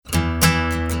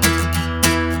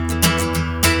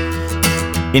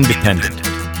Independent.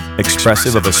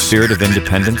 Expressive of a spirit of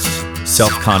independence,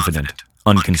 self-confident,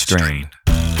 unconstrained.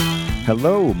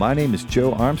 Hello, my name is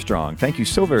Joe Armstrong. Thank you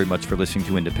so very much for listening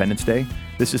to Independence Day.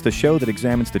 This is the show that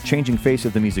examines the changing face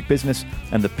of the music business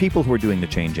and the people who are doing the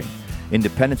changing.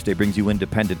 Independence Day brings you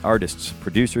independent artists,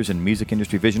 producers, and music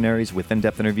industry visionaries with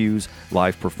in-depth interviews,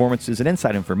 live performances, and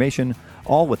inside information,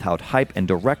 all without hype and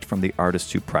direct from the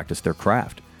artists who practice their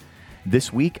craft.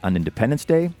 This week on Independence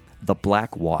Day, The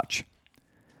Black Watch.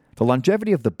 The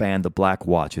longevity of the band The Black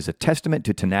Watch is a testament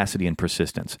to tenacity and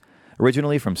persistence.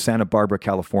 Originally from Santa Barbara,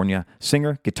 California,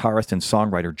 singer, guitarist, and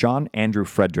songwriter John Andrew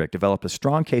Frederick developed a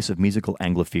strong case of musical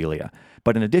Anglophilia.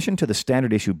 But in addition to the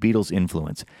standard issue Beatles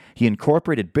influence, he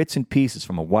incorporated bits and pieces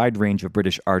from a wide range of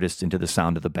British artists into the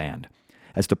sound of the band.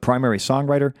 As the primary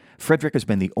songwriter, Frederick has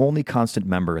been the only constant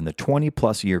member in the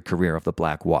 20-plus year career of The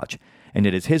Black Watch, and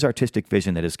it is his artistic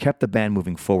vision that has kept the band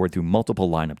moving forward through multiple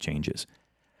lineup changes.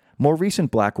 More recent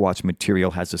Black Watch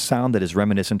material has a sound that is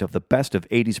reminiscent of the best of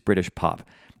 80s British pop,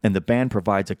 and the band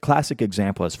provides a classic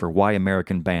example as for why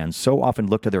American bands so often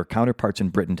look to their counterparts in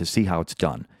Britain to see how it's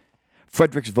done.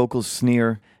 Frederick's vocals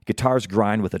sneer, guitars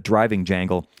grind with a driving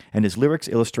jangle, and his lyrics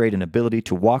illustrate an ability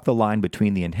to walk the line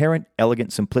between the inherent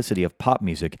elegant simplicity of pop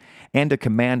music and a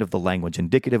command of the language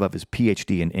indicative of his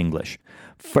PhD in English.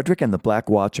 Frederick and the Black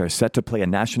Watch are set to play a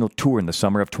national tour in the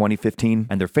summer of 2015,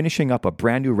 and they're finishing up a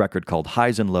brand new record called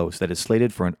Highs and Lows that is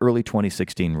slated for an early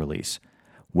 2016 release.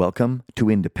 Welcome to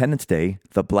Independence Day,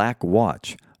 The Black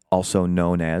Watch, also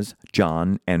known as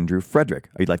John Andrew Frederick.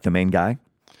 Are you like the main guy?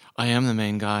 I am the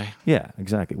main guy. Yeah,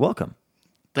 exactly. Welcome.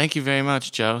 Thank you very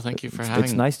much, Joe. Thank you for having me.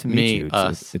 It's nice to meet you.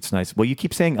 Us. It's nice. Well, you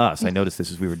keep saying us. I noticed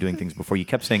this as we were doing things before. You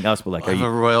kept saying us, but like, I have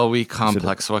a royal we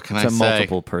complex. What can I say? It's a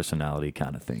multiple personality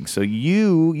kind of thing. So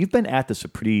you've been at this a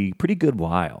pretty good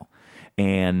while,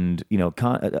 and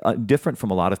different from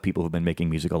a lot of people who've been making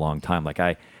music a long time. Like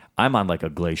I'm on like a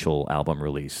glacial album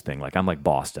release thing. Like I'm like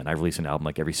Boston. I release an album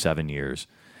like every 7 years.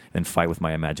 And fight with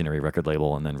my imaginary record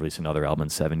label, and then release another album in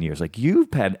 7 years. Like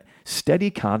you've had steady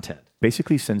content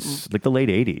basically since like the late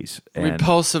 '80s. And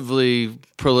repulsively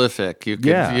prolific. You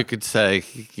could say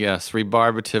yes.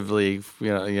 Rebarbatively,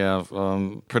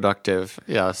 productive.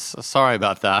 Yes. Sorry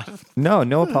about that.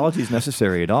 No apologies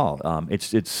necessary at all.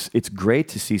 It's great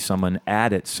to see someone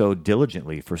at it so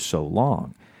diligently for so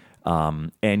long.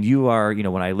 And you are,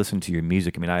 when I listen to your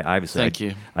music, I mean, I obviously, Thank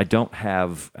you. I don't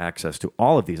have access to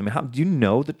all of these. I mean, how do you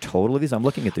know the total of these? I'm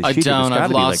looking at this sheet. I don't. I've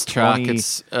lost track.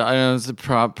 20... I know it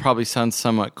probably sounds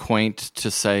somewhat quaint to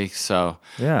say so,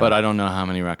 but I don't know how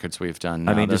many records we've done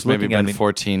now. I mean, there's maybe been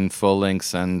 14 full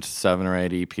lengths and 7 or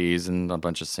 8 EPs and a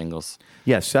bunch of singles.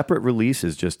 Yeah, separate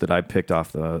releases just that I picked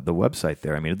off the website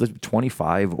there. I mean, there's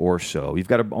 25 or so. You've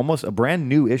got almost a brand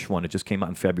new-ish one. It just came out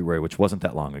in February, which wasn't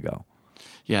that long ago.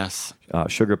 Yes.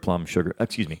 Sugar Plum Fairy.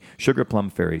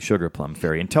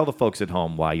 And tell the folks at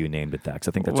home why you named it that, because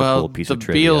I think that's a cool piece of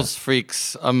trivia. The Beatles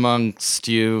freaks amongst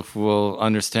you will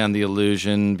understand the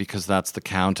allusion, because that's the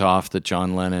count-off that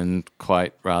John Lennon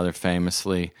quite rather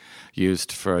famously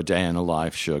used for A Day in a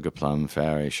Life, Sugar Plum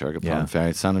Fairy.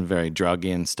 It sounded very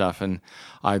druggy and stuff, and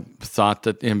I thought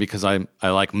that because I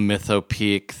like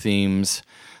mythopoeic themes,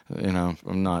 I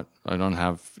don't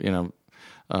have,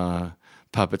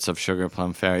 puppets of sugar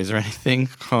plum fairies or anything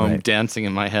dancing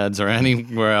in my heads or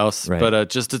anywhere else. Right. But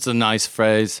it's a nice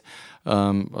phrase.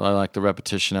 I like the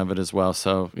repetition of it as well.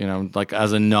 So, like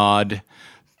as a nod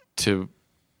to,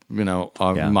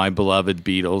 my beloved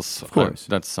Beatles. Of course.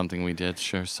 That's something we did,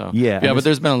 sure. So yeah, but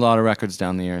there's been a lot of records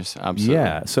down the years, absolutely.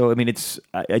 Yeah, so I mean,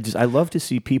 I love to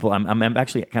see people. I'm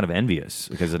actually kind of envious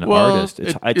because as an artist,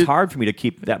 it's hard for me to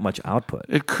keep that much output.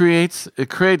 It creates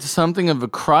something of a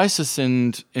crisis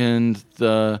in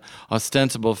the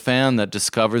ostensible fan that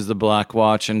discovers the Black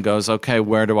Watch and goes, okay,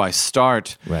 where do I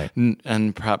start? Right.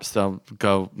 And perhaps they'll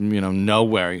go,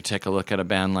 nowhere. You take a look at a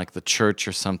band like The Church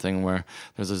or something where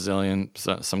there's a zillion.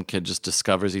 Some kid just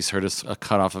discovers he's heard a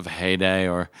cutoff of Heyday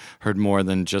or heard more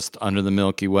than just Under the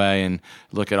Milky Way, and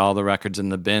look at all the records in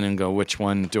the bin and go, which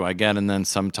one do I get? And then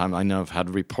sometime I know I've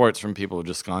had reports from people who've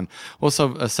just gone, well,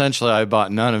 so essentially I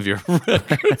bought none of your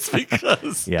records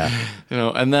because,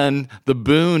 and then the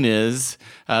boon is,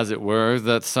 as it were,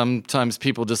 that sometimes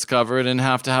people discover it and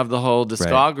have to have the whole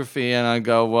discography. Right. And I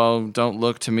go, well, don't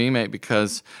look to me, mate,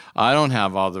 because I don't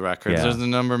have all the records. Yeah. There's a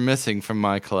number missing from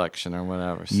my collection or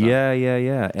whatever. So.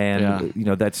 Yeah. And,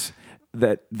 that's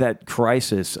that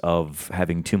crisis of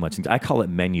having too much. I call it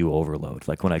menu overload.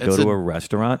 Like when I go to a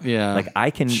restaurant, like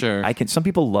I can, some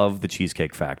people love the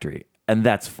Cheesecake Factory. and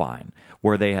that's fine.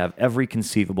 Where they have every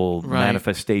conceivable Right.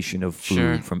 manifestation of food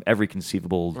Sure. from every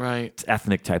conceivable Right.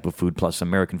 ethnic type of food plus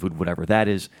American food, whatever that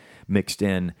is, mixed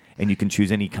in, and you can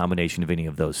choose any combination of any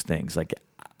of those things. Like,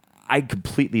 I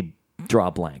completely draw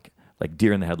a blank, like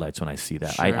deer in the headlights when I see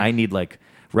that. Sure. I need, like,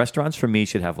 restaurants for me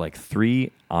should have like 3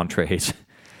 entrees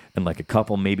and like a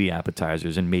couple maybe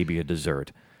appetizers and maybe a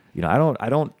dessert. You know,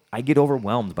 I get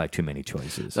overwhelmed by too many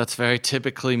choices. That's very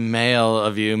typically male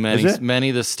of you. Is it? Many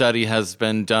of the study has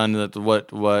been done that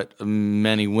what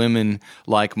many women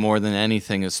like more than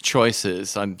anything is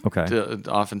choices. I Okay.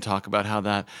 often talk about how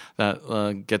that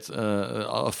gets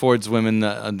affords women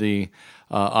the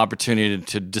opportunity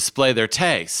to display their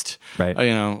taste. Right.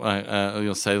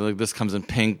 You'll say, like, this comes in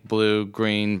pink, blue,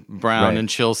 green, brown, Right. and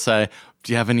she'll say,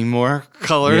 do you have any more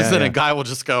colors? Yeah, And yeah. a guy will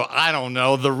just go, I don't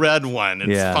know, the red one. It's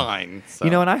Yeah. fine. So.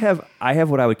 You know, and I have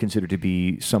what I would consider to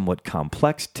be somewhat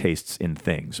complex tastes in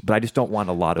things, but I just don't want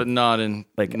a lot But of. not in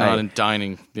Like, in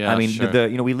dining. Yeah, I mean, sure.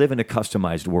 we live in a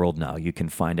customized world now. You can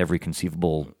find every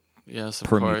conceivable Yes, of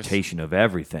course. permutation of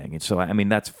everything, and so I mean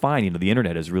that's fine. You know, the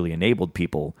internet has really enabled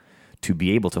people to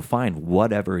be able to find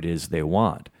whatever it is they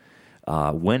want,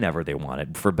 whenever they want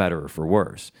it, for better or for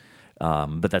worse.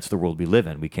 But that's the world we live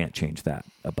in. We can't change that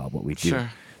about what we do. Sure.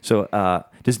 So,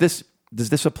 does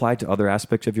this apply to other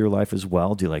aspects of your life as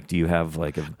well? Do you have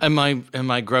like a Am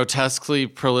I grotesquely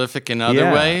prolific in other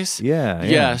Yeah, ways? yeah.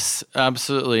 Yes,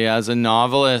 absolutely. As a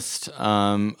novelist,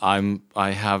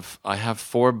 I have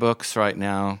 4 books right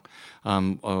now.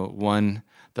 One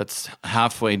that's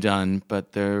halfway done,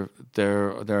 but there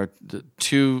are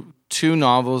two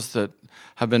novels that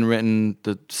have been written.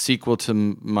 The sequel to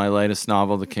my latest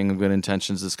novel, The King of Good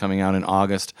Intentions, is coming out in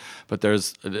August. But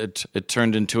it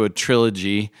turned into a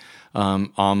trilogy.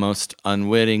 Almost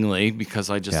unwittingly, because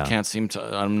I just Yeah. can't seem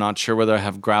to. I'm not sure whether I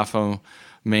have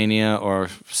graphomania or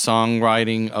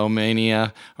songwriting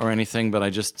omania or anything, but I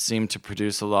just seem to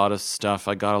produce a lot of stuff.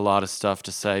 I got a lot of stuff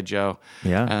to say, Joe.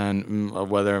 Yeah. And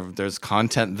whether there's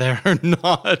content there or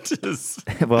not is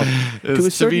well to a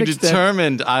to certain be extent?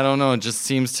 determined. I don't know. It just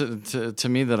seems to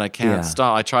me that I can't Yeah.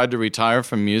 stop. I tried to retire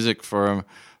from music for.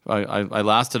 I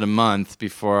lasted a month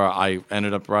before I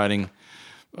ended up writing.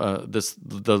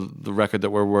 The record that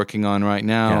we're working on right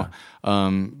now,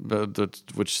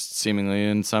 which seemingly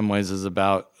in some ways is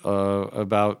about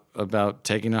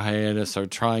taking a hiatus or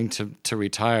trying to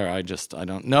retire. I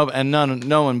don't know, and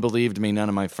no one believed me. None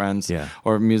of my friends Yeah.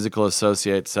 or musical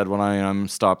associates said when I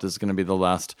stopped, this is going to be the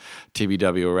last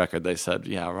TBW record. They said,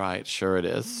 yeah, right, sure it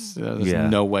is. There's Yeah.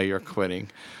 no way you're quitting.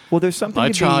 Well, there's something. I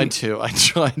to tried be, to. I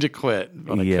tried to quit.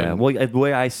 But I Yeah. couldn't. Well, the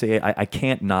way I say it, I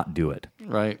can't not do it.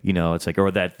 Right. You know, it's like, or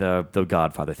that the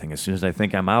Godfather thing. As soon as I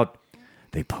think I'm out,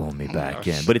 they pull me back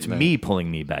in. But it's me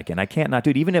pulling me back in. I can't not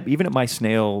do it. Even at my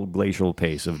snail glacial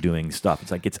pace of doing stuff,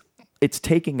 it's like it's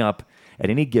taking up at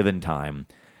any given time.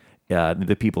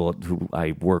 The people who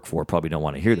I work for probably don't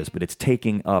want to hear this, but it's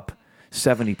taking up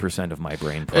 70% of my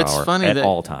brain per hour at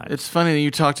all times. It's funny that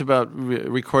you talked about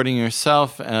recording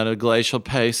yourself at a glacial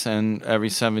pace and every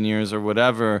 7 years or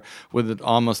whatever with an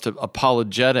almost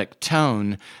apologetic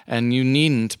tone, and you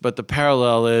needn't. But the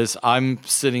parallel is I'm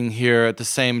sitting here at the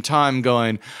same time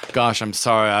going, gosh, I'm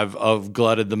sorry, I've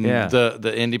glutted the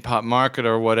indie pop market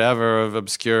or whatever of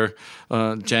obscure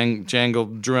jangle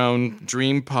drone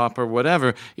dream pop or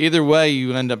whatever. Either way,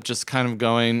 you end up just kind of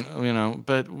going,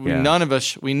 but none of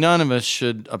us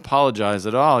should apologize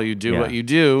at all. You do what you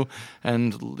do,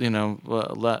 and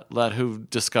let who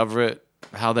discover it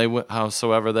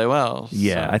howsoever they will.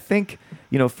 Yeah, So. I think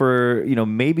for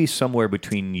maybe somewhere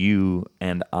between you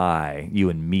and you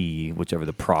and me, whichever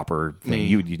the proper thing, Me.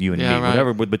 you and Yeah, me, right.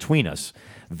 whatever, but between us,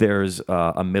 there's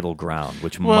a middle ground,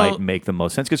 which might make the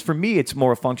most sense. Because for me, it's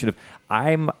more a function of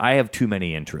I have too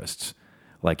many interests.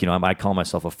 Like I call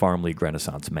myself a farm league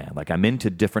renaissance man. Like I'm into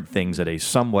different things at a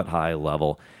somewhat high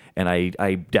level. And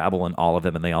I dabble in all of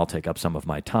them, and they all take up some of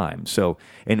my time. So,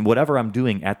 and whatever I'm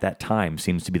doing at that time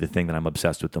seems to be the thing that I'm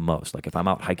obsessed with the most. Like if I'm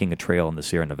out hiking a trail in the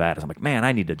Sierra Nevadas, I'm like, man,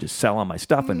 I need to just sell all my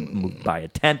stuff and buy a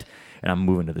tent. And I'm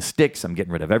moving to the sticks. I'm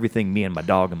getting rid of everything. Me and my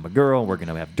dog and my girl, we're going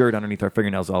to have dirt underneath our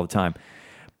fingernails all the time.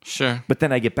 Sure. But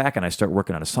then I get back and I start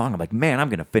working on a song. I'm like, man, I'm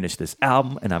going to finish this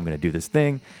album and I'm going to do this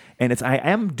thing. And I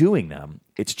am doing them.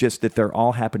 It's just that they're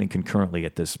all happening concurrently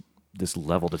at this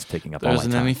level that's taking up There all my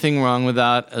isn't time. anything wrong with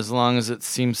that, as long as it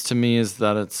seems to me is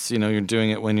that it's you're doing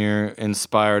it when you're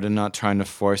inspired and not trying to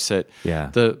force it.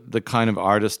 Yeah. The kind of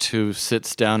artist who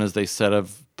sits down, as they said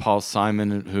of Paul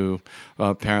Simon, who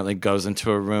apparently goes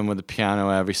into a room with a piano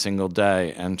every single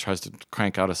day and tries to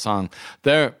crank out a song.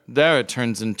 There it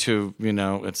turns into,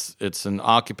 it's an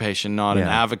occupation, not an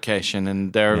avocation,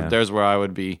 and there's where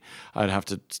I'd have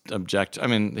to object. I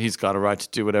mean, he's got a right to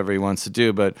do whatever he wants to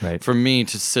do, but for me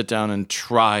to sit down and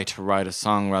try to write a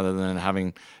song rather than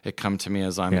having it come to me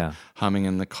as I'm humming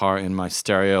in the car in my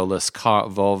stereoless car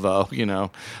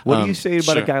Volvo, What do you say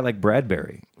about a guy like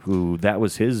Bradbury, who that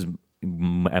was his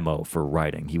MO for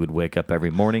writing? He would wake up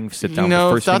every morning, sit down the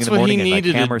first thing in the morning and like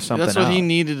hammer something out. That's what he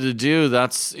needed to do.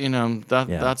 That's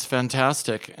that's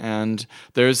fantastic. And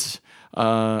there's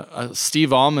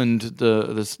Steve Almond,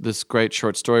 this great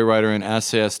short story writer and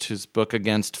essayist, whose book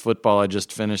Against Football I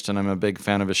just finished, and I'm a big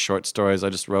fan of his short stories. I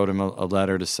just wrote him a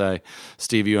letter to say,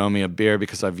 Steve, you owe me a beer,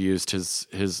 because I've used his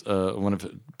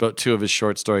two of his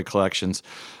short story collections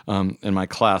in my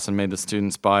class and made the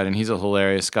students buy it. And he's a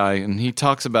hilarious guy, and he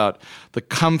talks about the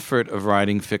comfort of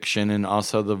writing fiction and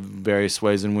also the various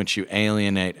ways in which you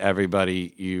alienate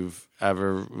everybody you've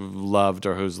ever loved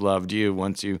or who's loved you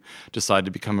once you decide to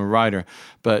become a writer.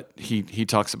 But he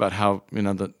talks about how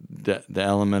the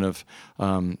element of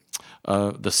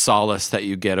the solace that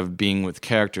you get of being with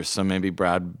characters. So maybe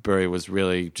Bradbury was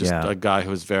really just a guy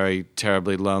who was very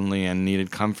terribly lonely and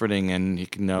needed comforting, and he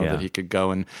could know that he could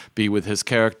go and be with his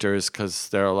characters because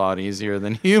they're a lot easier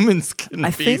than humans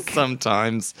can be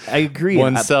sometimes. I agree.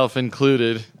 Oneself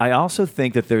included. I also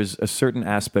think that there's a certain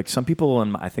aspect. Some people,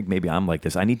 and I think maybe I'm like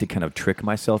this, I need to kind of trick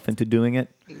myself into doing it.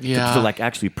 To like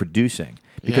actually producing.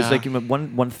 Because like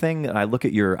one thing, I look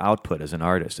at your output as an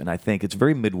artist, and I think it's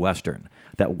very Midwestern,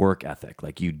 that work ethic.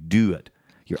 Like you do it.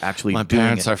 You're actually My doing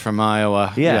parents it. are from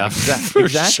Iowa. Yeah, exactly.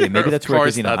 Sure. Maybe that's where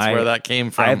where that came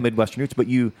from. I have Midwestern roots, but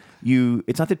you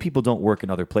it's not that people don't work in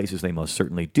other places. They most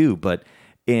certainly do. But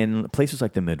in places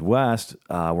like the Midwest,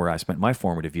 where I spent my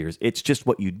formative years, it's just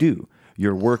what you do.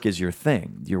 Your work is your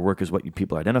thing. Your work is what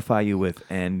people identify you with,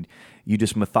 and you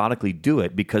just methodically do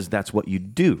it because that's what you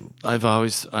do. I've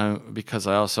always, because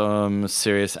I also am a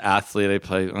serious athlete.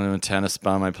 I'm a tennis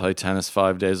bum. I play tennis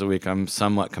 5 days a week. I'm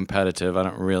somewhat competitive. I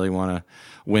don't really want to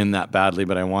win that badly,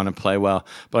 but I want to play well.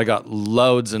 But I got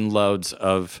loads and loads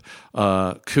of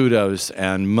kudos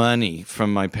and money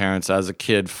from my parents as a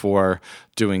kid for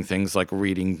doing things like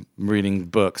reading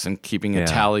books and keeping a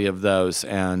tally of those,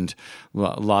 and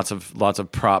lots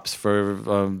of props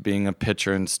for being a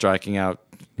pitcher and striking out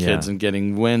kids and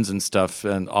getting wins and stuff,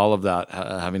 and all of that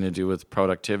having to do with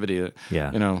productivity.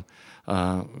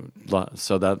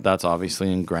 So that's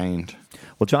obviously ingrained.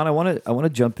 Well, John, I want to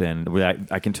jump in.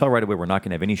 I can tell right away we're not going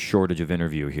to have any shortage of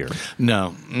interview here.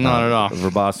 No, not at all.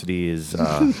 Verbosity is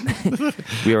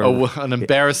we are an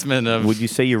embarrassment of. Would you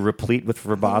say you're replete with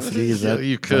verbosity? Is that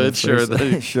you could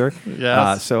sure sure?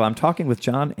 Yes. So I'm talking with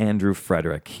John Andrew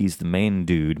Frederick. He's the main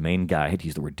guy. I hate to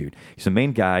use the word dude. He's the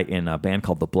main guy in a band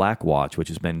called the Black Watch, which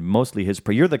has been mostly his.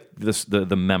 You're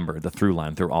the member, the through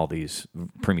line through all these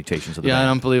permutations of the band. I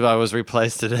don't believe I was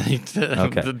replaced at any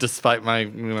despite my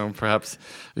perhaps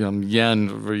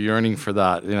yen yearning for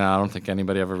that. I don't think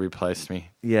anybody ever replaced me.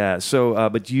 Yeah. So,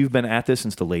 but you've been at this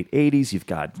since the late '80s. You've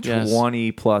got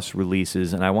 20 plus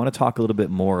releases, and I want to talk a little bit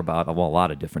more about a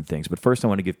lot of different things. But first, I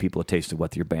want to give people a taste of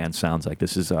what your band sounds like.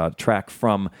 This is a track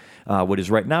from what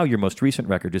is right now your most recent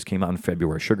record. Just came out in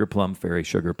February. Sugar Plum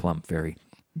Fairy,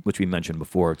 which we mentioned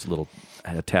before. It's a little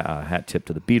hat tip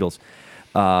to the Beatles.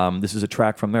 This is a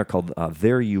track from there called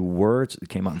There You Were. It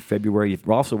came out in February.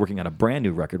 You're also working on a brand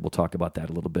new record. We'll talk about that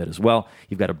a little bit as well.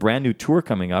 You've got a brand new tour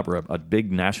coming up, or a big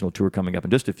national tour coming up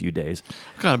in just a few days.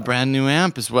 I've got a brand new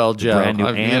amp as well, Joe. Brand new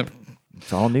amp.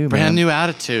 It's all new, brand new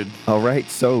attitude. All right.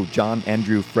 So John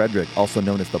Andrew Frederick, also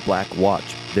known as the Black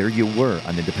Watch. There You Were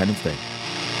on Independence Day.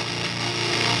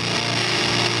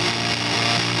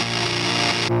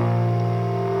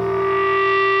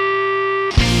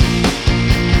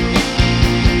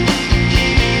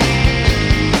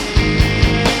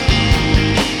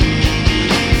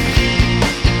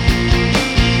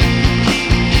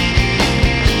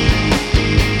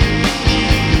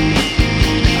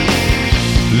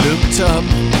 Up,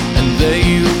 and there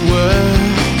you were,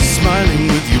 smiling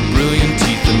with your brilliant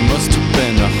teeth. There must have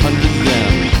been 100 of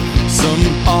them, some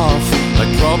off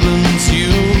like problems. You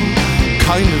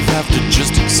kind of have to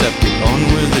just accept it, on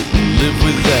with it and live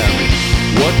with them.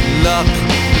 What luck,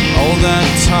 all that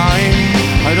time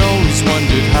I'd always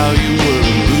wondered how you were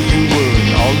and who you were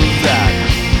and all of that.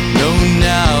 No,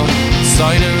 now the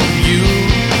sight of you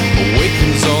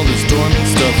awakens all this dormant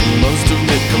stuff, and most of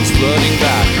it comes flooding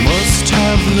back. Must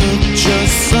have looked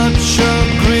just such a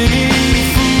grinning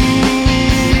fool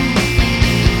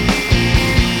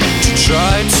to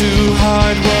try to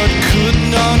hide what could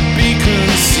not be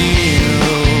concealed.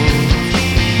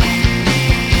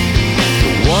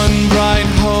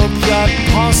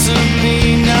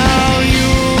 possibly now you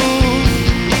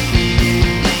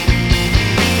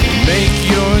make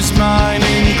yours mine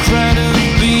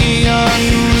incredibly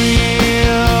unreal.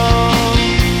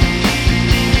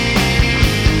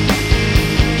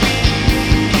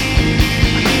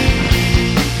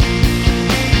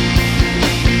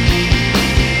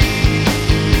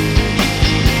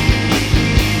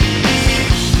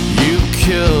 You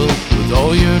kill with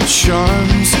all your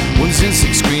charms. One's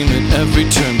instinct scream at every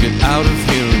turn, get out of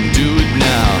here and do it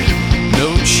now.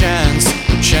 No chance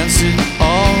at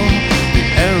all. The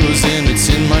arrow's in, it's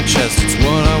in my chest, it's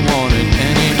what I wanted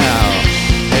anyhow.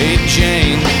 Hey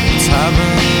Jane, let's have a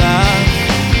laugh.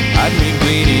 I'd be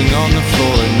bleeding on the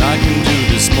floor and I can do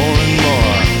this more and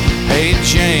more. Hey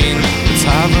Jane, let's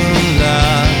have a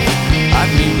laugh. I'd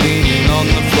be bleeding on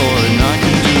the floor and I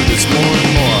can do this more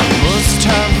and more. Must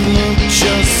have looked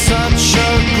just such a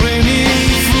grinning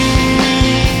fool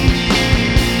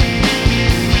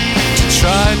to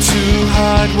try to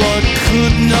hide what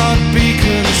could not be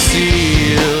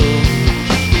concealed.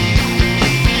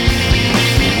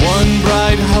 One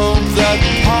bright hope that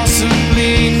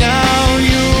possibly now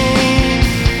you'll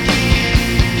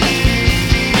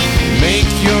make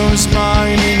yours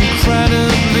mine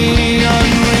incredibly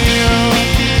unreal.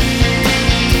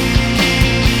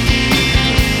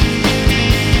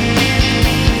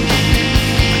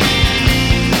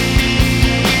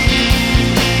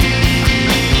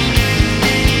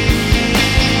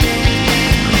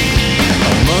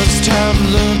 Have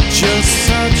looked just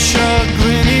such a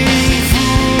grinning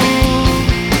fool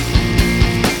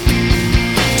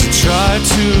to try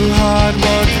to hide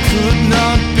what could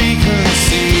not be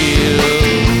concealed.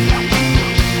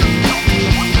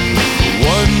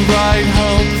 One bright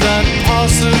hope that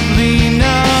possibly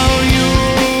now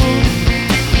you'll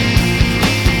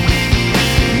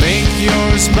make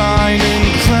yours mine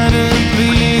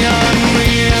incredibly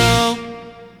unreal.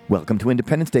 Welcome to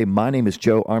Independence Day. My name is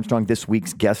Joe Armstrong. This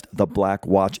week's guest, the Black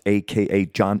Watch, a.k.a.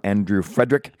 John Andrew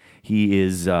Frederick. He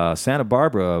is Santa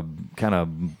Barbara, kind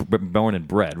of born and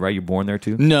bred, right? You're born there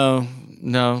too? No.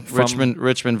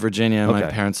 Richmond, Virginia. Okay.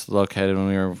 My parents located when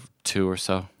we were 2 or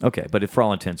so. Okay, but for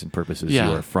all intents and purposes, you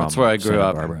are from that's where I grew Santa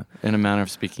up, Barbara. in a manner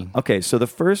of speaking. Okay, so the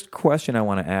first question I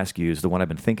want to ask you is the one I've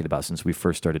been thinking about since we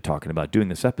first started talking about doing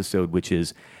this episode, which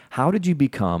is, how did you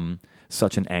become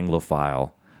such an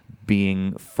Anglophile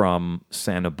being from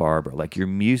Santa Barbara? Like, your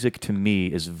music to me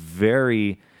is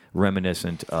very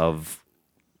reminiscent of...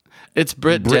 It's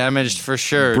Brit damaged for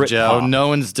sure, Brit Joe. pop. No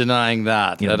one's denying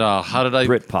that at all. How did I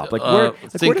Brit pop? Like, where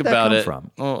think did that about come it?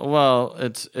 from? Well,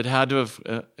 it had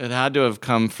to have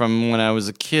come from when I was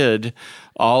a kid.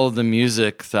 All of the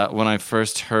music that when I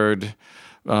first heard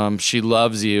She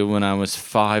Loves You when I was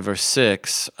 5 or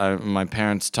 6. My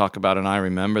parents talk about it, and I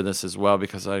remember this as well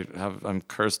because I'm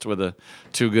cursed with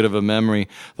too good of a memory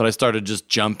that I started just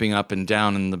jumping up and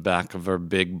down in the back of our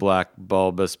big black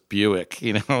bulbous Buick,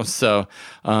 So,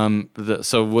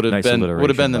 would have Nice been alliteration,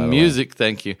 the by the music.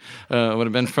 Thank you. Would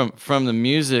have been from the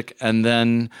music, and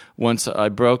then once I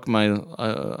broke my,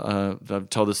 I've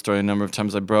told this story a number of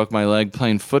times. I broke my leg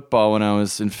playing football when I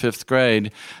was in 5th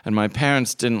grade, and my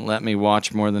parents didn't let me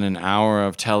watch more than an hour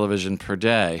of television per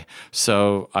day.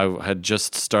 So I had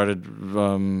just started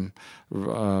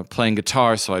playing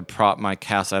guitar, so I'd prop my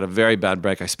cast. I had a very bad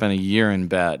break. I spent a year in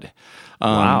bed.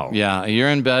 Wow. Yeah, a year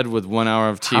in bed with 1 hour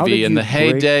of How did TV in you the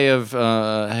heyday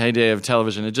of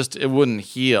television. It wouldn't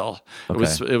heal. Okay.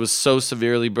 It was so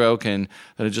severely broken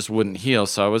that it just wouldn't heal.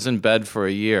 So I was in bed for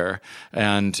a year,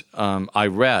 and I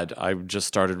read. I just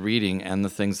started reading, and the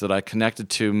things that I connected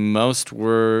to most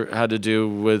had to do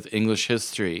with English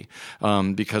history,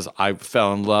 because I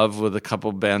fell in love with a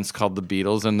couple bands called the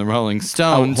Beatles and the Rolling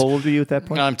Stones. How old were you at that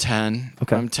point? I'm 10.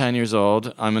 Okay. I'm 10 years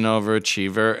old. I'm an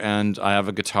overachiever, and I have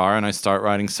a guitar, and I start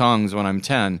writing songs when I'm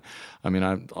 10. I mean,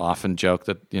 I often joke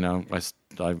that, I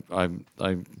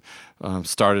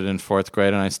started in 4th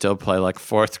grade, and I still play like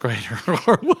 4th grader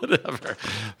or whatever.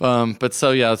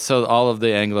 So all of the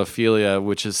Anglophilia,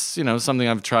 which is, something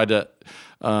I've tried to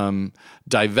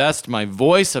divest my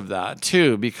voice of that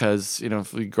too, because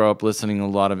if we grow up listening to a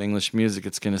lot of English music,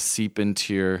 it's going to seep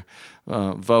into your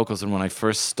vocals. And when I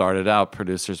first started out,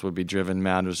 producers would be driven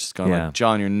mad. It was just going like,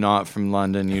 John, you're not from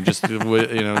London. You just you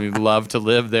love to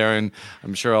live there. And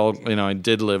I'm sure I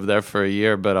did live there for a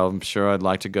year, but I'm sure I'd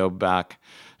like to go back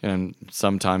and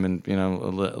sometime and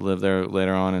live there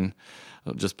later on. And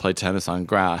just play tennis on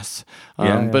grass.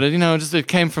 Yeah. But it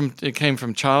came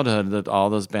from childhood, that all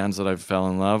those bands that I fell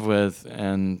in love with,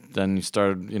 and then you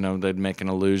started, they'd make an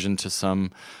allusion to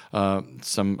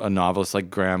a novelist like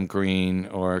Graham Greene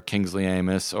or Kingsley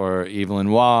Amis or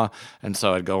Evelyn Waugh, and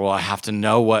so I'd go, well, I have to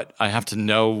know what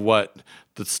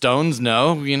the Stones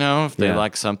know, if they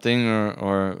like something,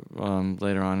 or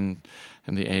later on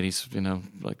in the 80s,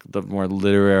 like the more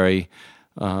literary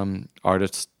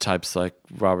artist types like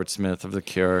Robert Smith of The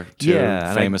Cure,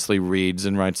 famously reads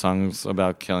and writes songs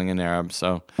about killing an Arab.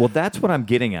 So, well, that's what I'm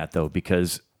getting at, though,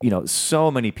 because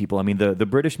so many people. I mean, the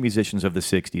British musicians of the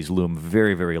 '60s loom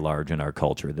very, very large in our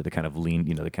culture. That they kind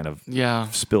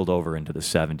of spilled over into the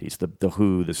 '70s. The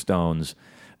Who, the Stones,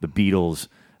 the Beatles.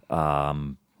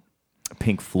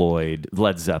 Pink Floyd,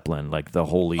 Led Zeppelin, like the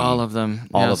holy... All of them.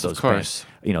 All yes, of those of course.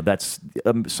 Bands. That's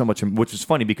so much... Which is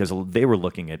funny because they were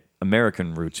looking at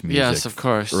American roots music. Yes, of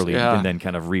course. Early, yeah. and then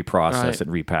kind of reprocessed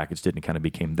and repackaged it and kind of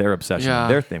became their obsession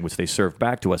and their thing, which they served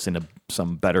back to us in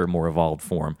some better, more evolved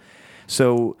form.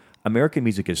 So American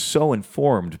music is so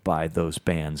informed by those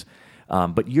bands.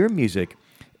 But your music...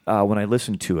 when I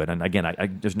listened to it, and again,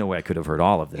 there's no way I could have heard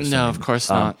all of this. No, of course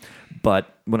not.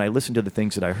 But when I listened to the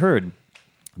things that I heard...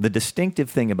 The distinctive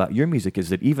thing about your music is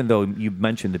that even though you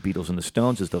mentioned the Beatles and the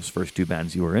Stones as those first two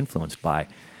bands you were influenced by,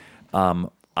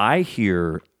 I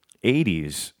hear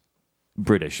 80s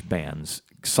British bands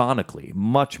sonically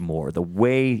much more. The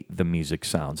way the music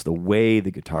sounds, the way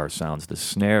the guitar sounds, the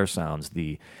snare sounds,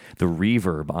 the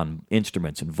reverb on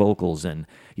instruments and vocals, and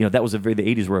that was the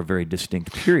 80s were a very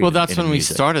distinct period. Well, that's when we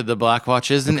music. started. The Black Watch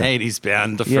is an 80s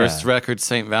band. The first record,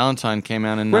 St. Valentine, came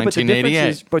out in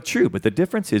 1988. But the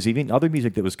difference is even other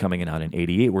music that was coming out in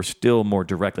 '88 were still more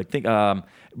direct. Like think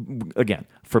again,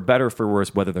 for better or for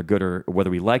worse, whether they're good or whether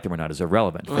we like them or not is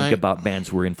irrelevant. Right. Think about bands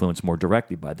who were influenced more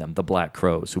directly by them. The Black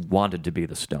Crowes, who wanted to be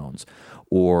the Stones,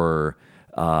 or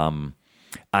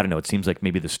I don't know, it seems like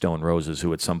maybe the Stone Roses,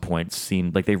 who at some point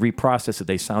seemed like they reprocessed it.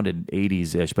 They sounded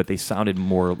 80s-ish, but they sounded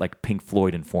more like Pink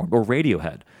Floyd informed, or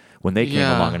Radiohead when they came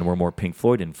along and were more Pink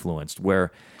Floyd influenced,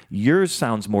 where yours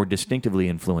sounds more distinctively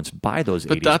influenced by those 80s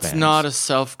bands. But that's not a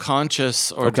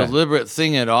self-conscious or deliberate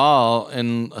thing at all,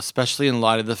 and especially in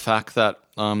light of the fact that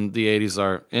the 80s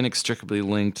are inextricably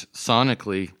linked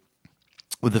sonically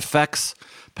with effects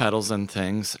pedals and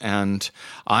things, and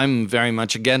I'm very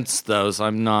much against those.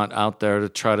 I'm not out there to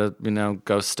try to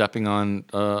go stepping on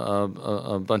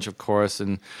a bunch of chorus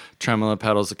and tremolo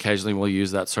pedals. Occasionally we'll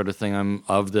use that sort of thing. I'm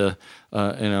of the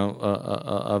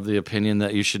of the opinion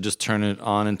that you should just turn it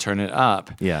on and turn it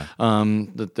up. Yeah.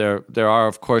 That there are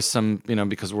of course some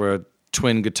because we're a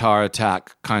twin guitar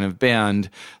attack kind of band,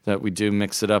 that we do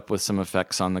mix it up with some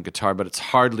effects on the guitar, but it's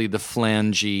hardly the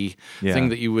flangey thing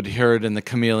that you would hear it in the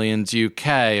Chameleons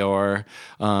UK, or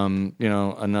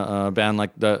a band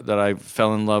like that I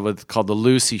fell in love with called the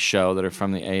Lucy Show, that are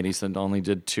from the 80s that only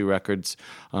did 2 records,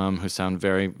 who sounded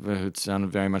very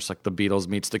much like the Beatles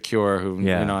meets the Cure, who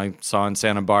I saw in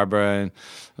Santa Barbara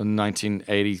in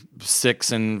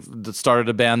 1986 and started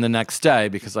a band the next day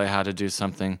because I had to do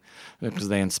something, because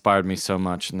they inspired me so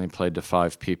much, and they played to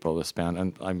 5 people, this band.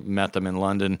 And I met them in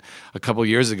London a couple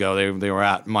years ago. They were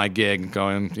at my gig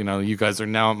going, you guys are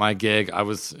now at my gig. I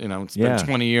was, it's been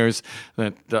 20 years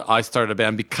that I started a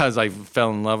band because I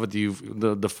fell in love with you,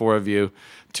 the 4 of you,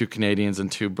 2 Canadians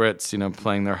and 2 Brits,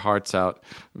 playing their hearts out.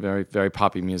 Very, very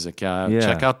poppy music. Yeah.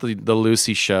 Check out the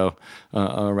Lucy Show,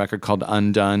 a record called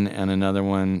Undone, and another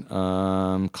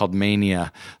one called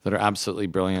Mania, that are absolutely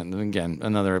brilliant. And again,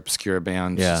 another obscure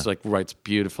band, just like writes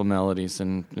beautiful melodies,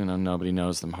 and nobody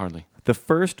knows them hardly. The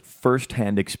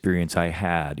first-hand experience I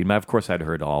had, of course I'd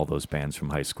heard all those bands from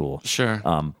high school. Sure.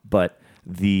 But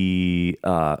the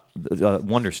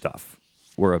Wonder Stuff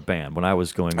were a band when I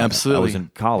was going. Absolutely. I was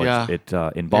in college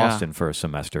in Boston for a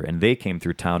semester, and they came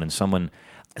through town, and someone,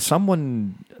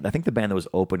 I think the band that was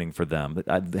opening for them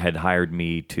had hired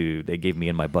me they gave me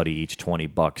and my buddy each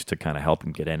 $20 to kind of help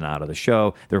him get in and out of the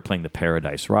show. They were playing the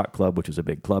Paradise Rock Club, which was a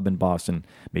big club in Boston.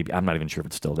 Maybe, I'm not even sure if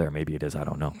it's still there. Maybe it is. I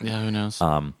don't know. Yeah, who knows?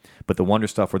 But the Wonder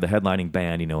Stuff were the headlining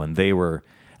band, and they were,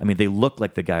 they looked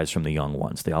like the guys from the Young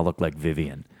Ones. They all looked like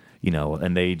Vivian,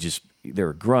 and they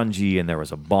were grungy, and there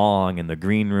was a bong in the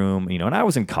green room, and I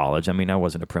was in college. I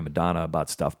wasn't a prima donna about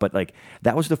stuff, but like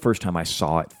that was the first time I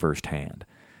saw it firsthand.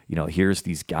 Here's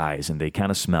these guys, and they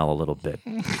kind of smell a little bit,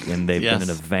 and they've been in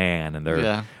a van, and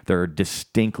they're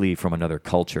distinctly from another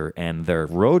culture, and their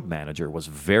road manager was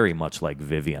very much like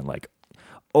Vivian, like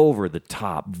over the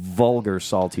top, vulgar,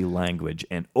 salty language,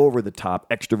 and over the top,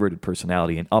 extroverted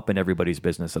personality, and up in everybody's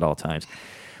business at all times.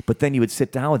 But then you would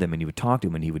sit down with him, and you would talk to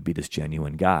him, and he would be this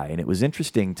genuine guy, and it was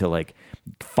interesting to like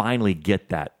finally get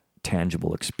that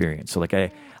tangible experience. So like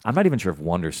I'm not even sure if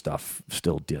Wonder Stuff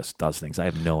still does things. I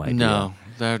have no idea. No,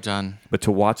 they're done. But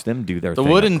to watch them do their The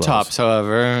thing Wooden up close- Tops,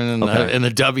 however, in the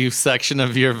W section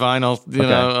of your vinyl,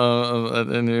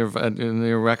 in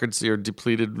your records, your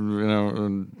depleted,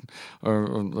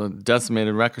 or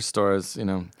decimated record stores,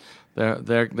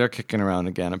 they're kicking around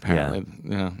again. Apparently,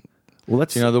 Well,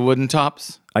 let's. the Wooden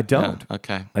Tops. I don't. Yeah,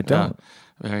 okay, I don't. Yeah.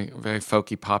 Very, very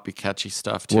folky, poppy, catchy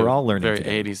stuff too. We're all learning. Very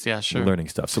today. 80s, yeah, sure. We're learning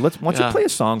stuff. So why don't you play a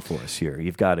song for us here?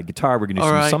 You've got a guitar. We're going to do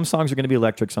All right. some songs are going to be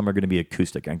electric, some are going to be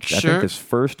acoustic. I Sure. think this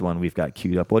first one we've got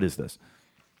queued up. What is this?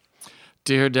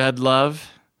 Dear Dead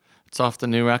Love. It's off the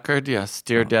new record. Yes,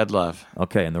 Dear Dead Love.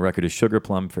 Okay, and the record is Sugar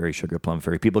Plum Fairy, Sugar Plum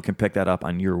Fairy. People can pick that up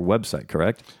on your website,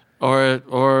 correct? Or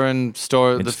in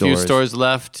store, In the few stores. stores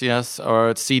left, yes.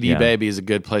 Or CD Yeah. Baby is a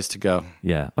good place to go.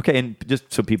 Yeah. Okay, and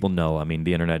just so people know, I mean,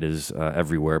 the internet is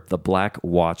everywhere.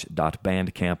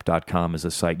 TheBlackWatch.bandcamp.com is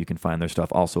a site. You can find their stuff.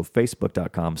 Also,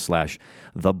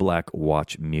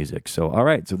 Facebook.com/TheBlackWatchMusic. So, all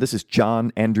right. So this is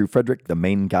John Andrew Frederick, the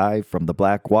main guy from The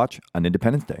Black Watch on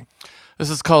Independence Day.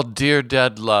 This is called Dear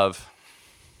Dead Love.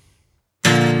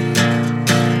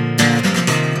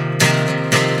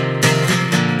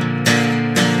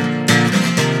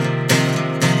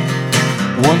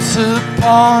 Once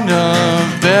upon a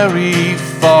very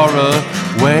far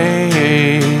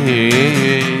away,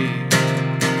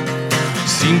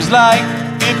 seems like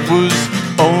it was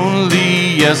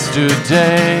only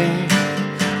yesterday.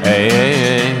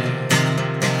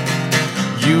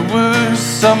 You were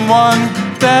someone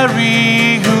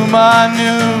very whom I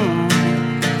knew.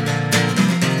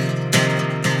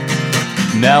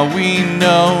 Now we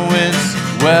know it's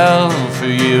well for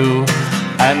you,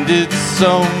 and it's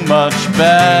so much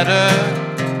better.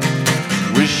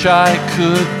 Wish I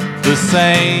could the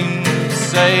same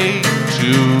say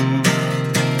too.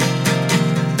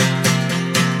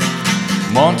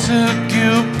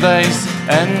 Montague Place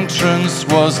entrance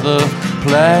was the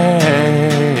place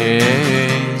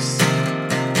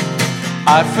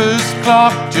I first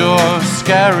clocked your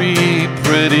scary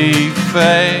pretty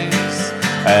face.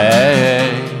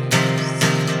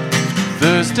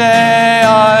 Thursday, I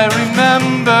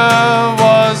remember,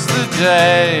 was the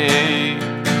day.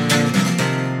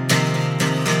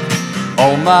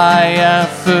 All my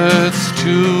efforts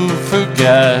to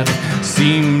forget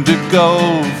seem to go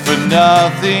for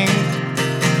nothing.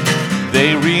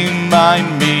 They remind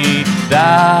me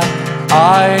that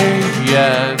I've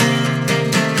yet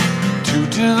to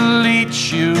delete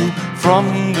you from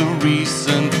the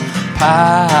recent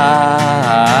past.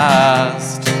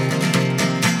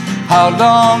 How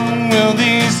long will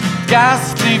these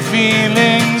ghastly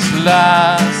feelings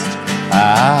last?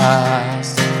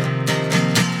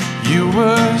 You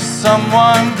were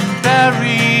someone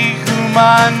very whom I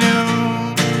knew.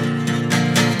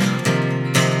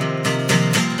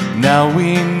 Now we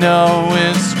know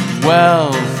it's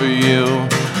well for you,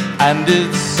 and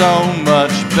it's so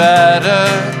much better.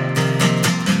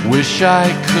 Wish I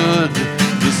could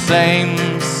the same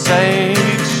say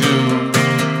too.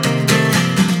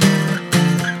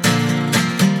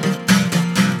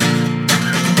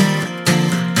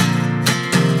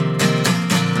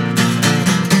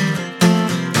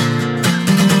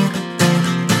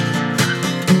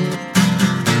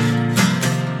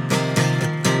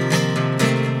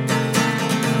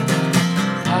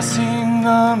 Passing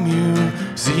the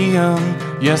museum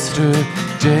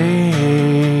yesterday,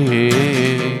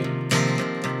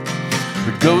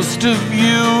 the ghost of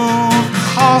you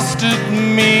costed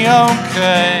me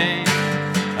okay.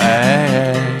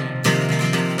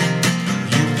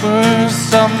 You were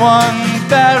someone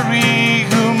very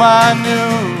whom I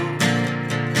knew.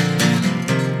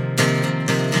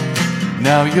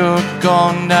 Now you're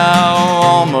gone now,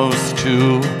 almost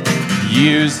 2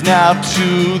 years now to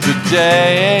the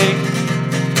day.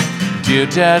 Dear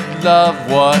dead love,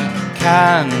 what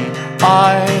can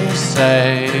I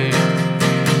say?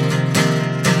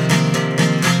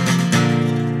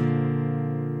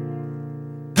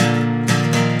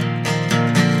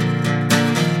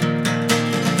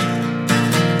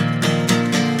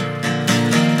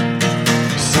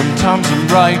 Sometimes I'm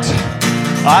right,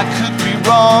 I could be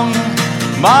wrong.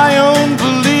 My own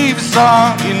beliefs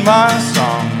are in my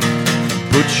song.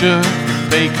 Butcher,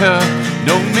 baker,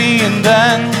 know me, and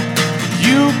then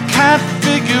you can't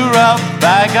figure out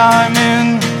bag I'm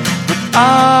in. But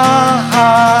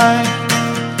I,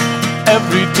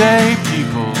 everyday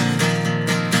people,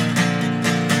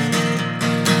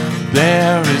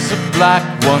 there is a black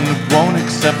one who won't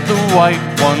accept the white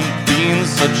one. Being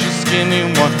such a skinny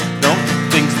one, don't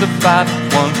think's the fat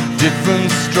one.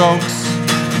 Different strokes,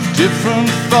 different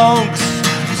folks,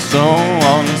 so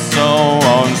on and so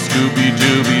on,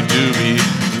 Scooby-Dooby-Dooby.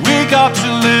 We got to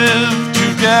live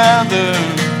together.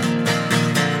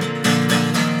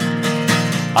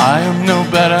 I am no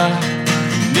better,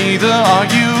 neither are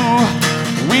you.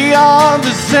 We are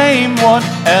the same,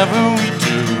 whatever we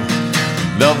do.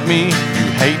 You love me, you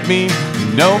hate me, you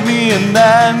know me, and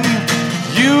then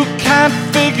you can't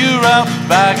figure out the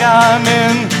bag I'm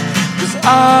in. 'Cause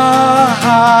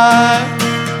I,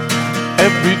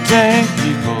 everyday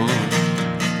people.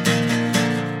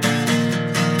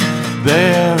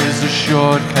 There is a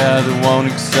short hair that won't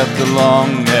accept the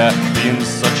long hair. Being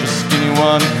such a skinny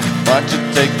one, but to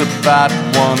take the fat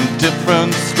one.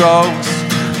 Different strokes,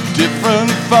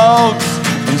 different folks,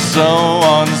 and so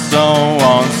on,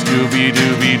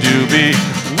 Scooby-Dooby-Dooby.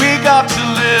 We got to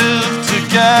live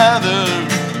together.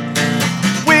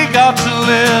 We got to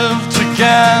live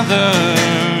together.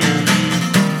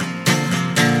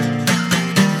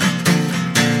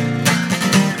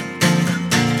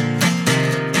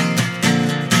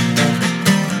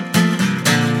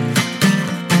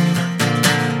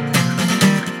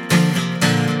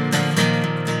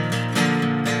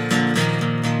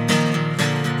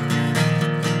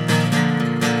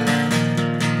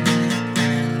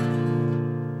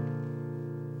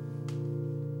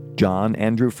 John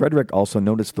Andrew Frederick also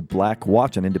noticed the Black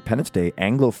Watch on Independence Day.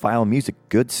 Anglophile music.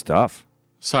 Good stuff.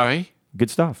 Sorry? Good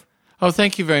stuff. Oh,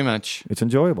 thank you very much. It's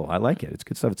enjoyable. I like it. It's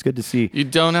good stuff. It's good to see. You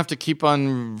don't have to keep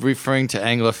on referring to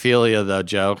Anglophilia, though,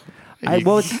 Joe.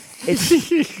 Well,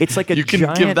 it's like a you can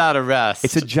giant, give that a rest.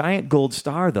 It's a giant gold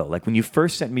star, though. Like when you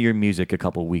first sent me your music a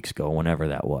couple weeks ago, whenever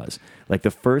that was, like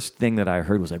the first thing that I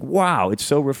heard was like, wow, it's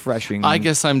so refreshing. I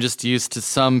guess I'm just used to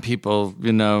some people,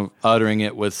 uttering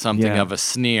it with something of a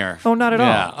sneer. Oh, not at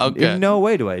all. Okay. In no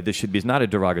way do I. This should be. It's not a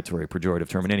derogatory, pejorative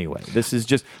term in any way. This is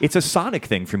just, it's a sonic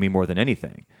thing for me more than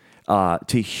anything.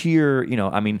 To hear,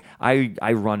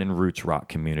 I run in roots rock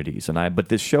communities, but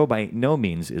this show by no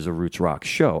means is a roots rock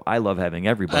show. I love having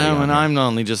everybody. And I'm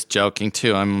only just joking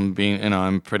too. I'm being,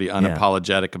 I'm pretty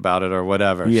unapologetic about it or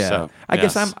whatever. Yeah, so, I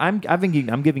guess I'm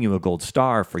giving you a gold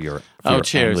star for your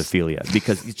cheers. Anglophilia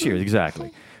because cheers,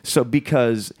 exactly. So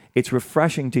because it's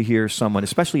refreshing to hear someone,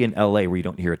 especially in LA where you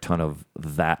don't hear a ton of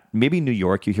that. Maybe New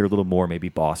York you hear a little more. Maybe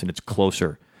Boston, it's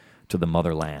closer to the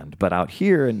motherland, but out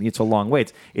here, and it's a long way.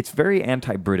 It's very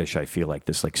anti-British. I feel like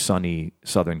this, like sunny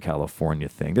Southern California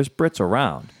thing. There's Brits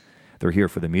around; they're here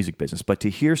for the music business. But to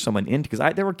hear someone because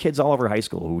there were kids all over high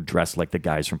school who dressed like the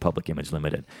guys from Public Image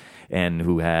Limited, and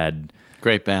who had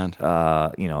great band.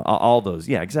 All those.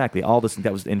 Yeah, exactly. All this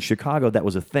that was in Chicago. That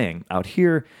was a thing. Out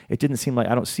here, it didn't seem like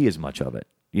I don't see as much of it.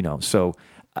 So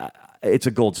it's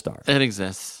a gold star. It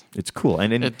exists. It's cool,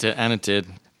 and it did.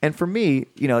 And for me,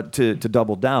 to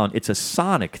double down, it's a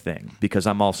sonic thing because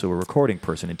I'm also a recording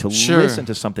person. And to listen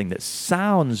to something that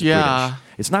sounds British,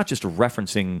 it's not just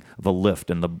referencing the lift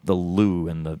and the loo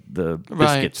and the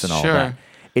biscuits and all that.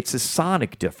 It's a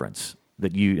sonic difference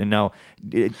that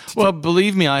well,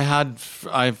 believe me, I've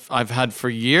had for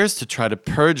years to try to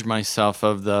purge myself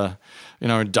of the,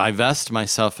 or divest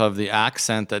myself of the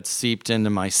accent that seeped into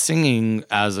my singing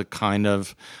as a kind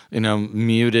of,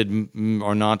 muted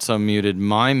or not so muted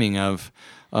miming of,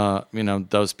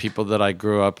 those people that I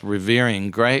grew up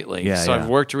revering greatly. I've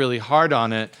worked really hard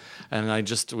on it. And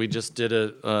we just did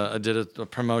a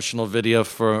promotional video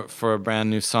for a brand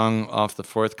new song off the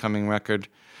forthcoming record,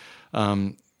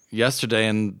 yesterday,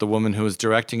 and the woman who was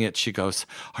directing it, she goes,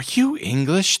 "Are you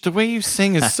English? The way you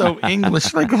sing is so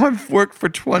English." Like, I've worked for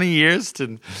 20 years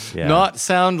to not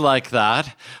sound like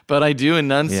that, but I do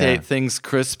enunciate things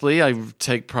crisply. I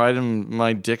take pride in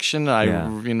my diction.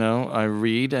 I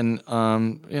read, and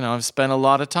I've spent a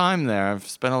lot of time there.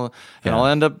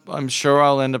 And I'm sure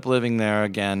I'll end up living there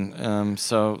again.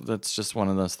 So that's just one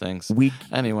of those things.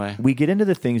 Anyway, we get into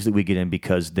the things that we get in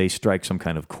because they strike some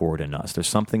kind of chord in us. There's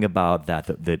something about that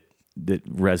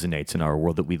resonates in our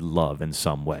world that we love in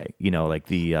some way.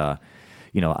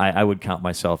 I would count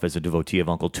myself as a devotee of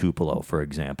Uncle Tupelo, for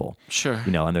example. Sure.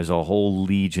 And there's a whole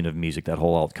legion of music, that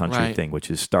whole alt country thing, which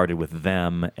has started with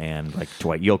them and like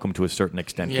Dwight Yoakam to a certain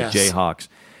extent, the Jayhawks.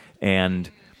 And,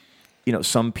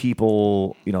 some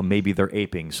people, maybe they're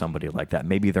aping somebody like that.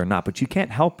 Maybe they're not, but you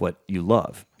can't help what you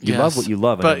love. You love what you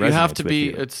love, and but it resonates you have to be.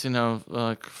 You. It's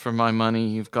like for my money,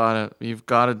 you've got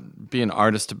to be an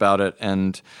artist about it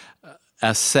and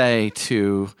essay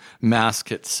to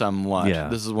mask it somewhat. Yeah.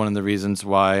 This is one of the reasons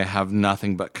why I have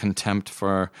nothing but contempt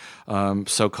for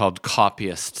so-called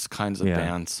copyists kinds of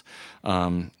bands. That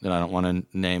I don't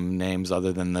want to name names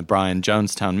other than the Brian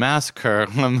Jonestown Massacre,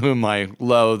 whom I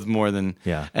loathe more than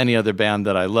any other band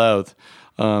that I loathe.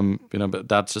 But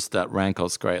that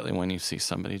rankles greatly when you see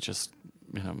somebody just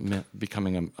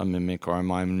becoming a mimic or a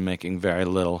mime, making very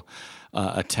little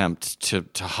attempt to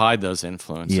hide those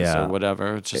influences or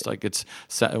whatever. It's just like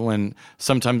when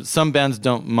sometimes some bands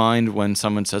don't mind when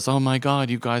someone says, "Oh my God,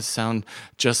 you guys sound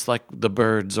just like the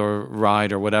Byrds or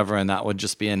Ride or whatever," and that would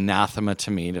just be anathema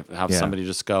to me to have somebody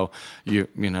just go,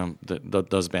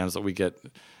 those bands that we get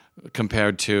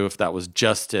compared to, if that was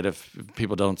just it, if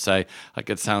people don't say, like,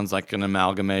 it sounds like an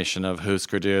amalgamation of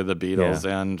Husker Du, the Beatles,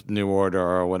 and New Order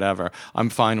or whatever, I'm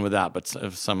fine with that. But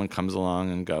if someone comes along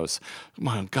and goes,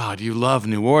 "My God, you love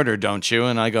New Order, don't you?"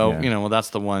 And I go, well, that's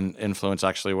the one influence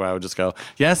actually where I would just go,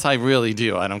 yes, I really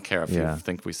do. I don't care if you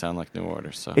think we sound like New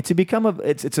Order. So it's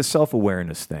a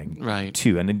self-awareness thing, right?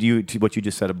 Too, and then what you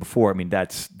just said before. I mean,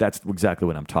 that's exactly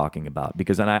what I'm talking about,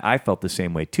 because I felt the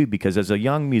same way too. Because as a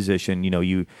young musician,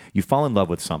 you fall in love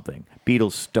with something,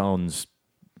 Beatles, Stones,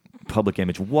 Public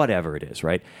Image, whatever it is,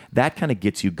 right? That kind of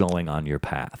gets you going on your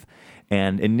path.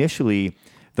 And initially,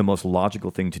 the most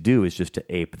logical thing to do is just to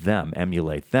ape them,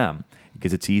 emulate them,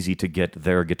 because it's easy to get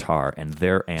their guitar and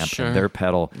their amp and their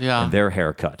pedal and their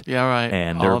haircut. Yeah, right.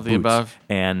 And all their of boots. The above.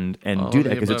 And do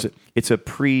that, because it's a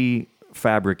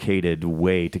prefabricated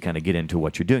way to kind of get into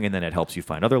what you're doing, and then it helps you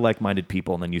find other like-minded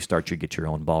people, and then you start to get your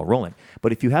own ball rolling.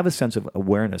 But if you have a sense of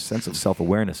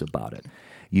self-awareness about it,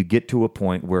 you get to a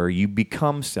point where you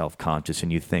become self-conscious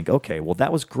and you think, okay, well,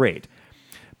 that was great,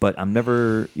 but I'm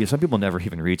never, some people never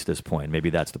even reach this point. Maybe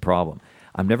that's the problem.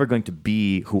 I'm never going to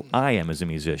be who I am as a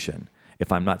musician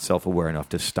if I'm not self-aware enough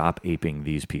to stop aping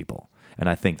these people. And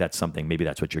I think that's maybe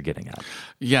that's what you're getting at.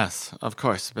 Yes, of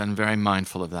course. Been very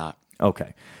mindful of that.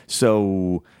 Okay,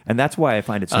 so, and that's why I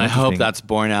find it so interesting. I hope that's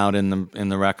borne out in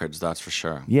the records. That's for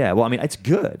sure. Yeah, well, I mean, it's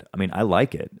good. I mean, I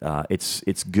like it.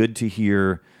 It's good to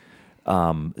hear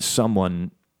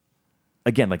someone,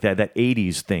 again, like that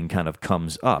 80s thing kind of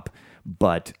comes up,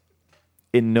 but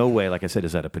in no way, like I said,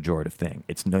 is that a pejorative thing.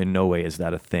 It's in no way is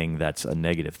that a thing that's a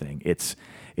negative thing.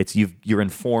 You're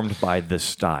informed by this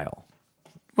style.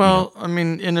 Well, I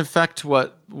mean, in effect,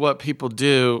 what people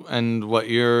do and what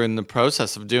you're in the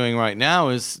process of doing right now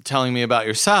is telling me about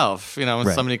yourself. When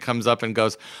somebody comes up and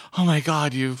goes, "Oh my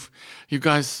God, you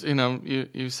guys,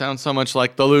 you sound so much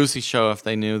like the Lucy Show," if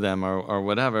they knew them or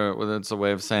whatever. Well, it's a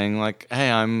way of saying, like,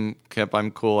 "Hey, I'm Kip, I'm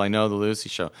cool, I know the Lucy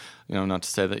Show." Not to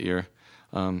say that you're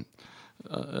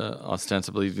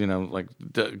ostensibly,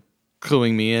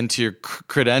 cluing me into your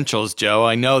credentials, Joe.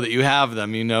 I know that you have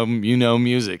them. You know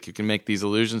music. You can make these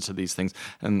allusions to these things.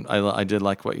 And I did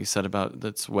like what you said about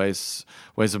that's ways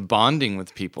of bonding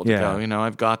with people. To go,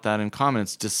 I've got that in common.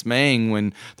 It's dismaying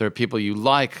when there are people you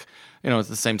like. At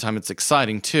the same time, it's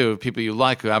exciting too. People you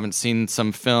like who haven't seen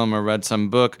some film or read some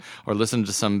book or listened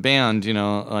to some band.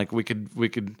 Like we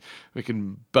could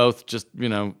both just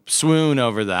swoon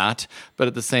over that. But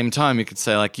at the same time, you could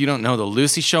say, like, "You don't know the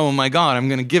Lucy Show? Oh my God, I'm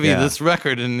going to give you this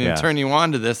record and turn you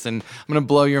on to this, and I'm going to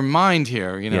blow your mind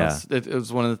here." It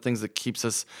was one of the things that keeps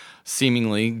us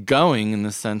seemingly going, in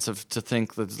the sense of to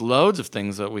think there's loads of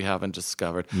things that we haven't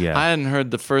discovered. I hadn't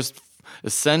heard the first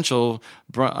essential.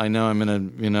 I know I'm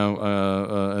going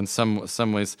to, in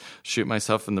some ways, shoot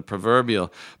myself in the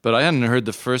proverbial, but I hadn't heard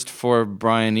the first 4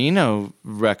 Brian Eno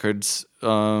records.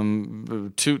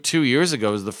 2 years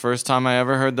ago was the first time I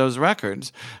ever heard those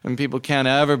records, and people can't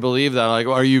ever believe that. Like,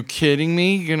 "Are you kidding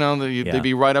me?" They'd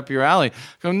be right up your alley. I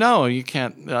go, "No, you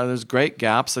can't." There's great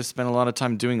gaps. I spent a lot of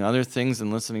time doing other things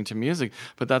and listening to music,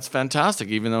 but that's fantastic.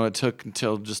 Even though it took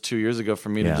until just 2 years ago for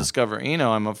me to discover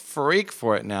Eno, I'm a freak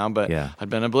for it now. But I'd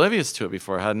been oblivious to it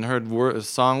before. I hadn't heard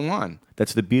song 1.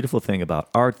 That's the beautiful thing about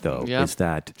art, though, is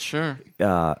that... Sure.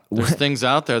 There's things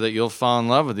out there that you'll fall in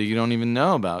love with that you don't even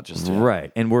know about just yet.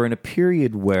 Right. And we're in a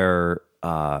period where,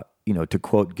 to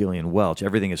quote Gillian Welch,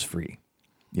 everything is free.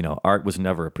 Art was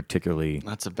never a particularly...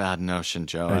 That's a bad notion,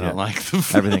 Joe. I don't like the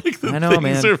everything. Like the I know,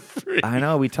 things man. Are free. I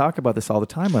know. We talk about this all the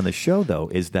time on the show, though,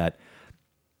 is that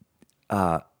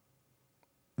the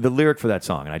lyric for that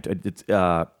song, and it's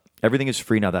everything is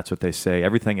free now, that's what they say.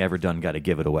 Everything ever done, got to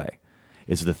give it away,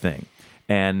 is the thing.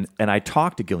 And I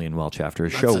talked to Gillian Welch after a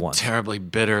show once. That's a terribly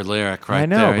bitter lyric right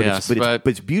there. I know, there, but yes.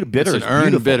 it's beautiful. Bitter it's is an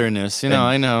earned beautiful. Bitterness,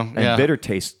 I know. And bitter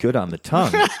tastes good on the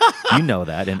tongue. You know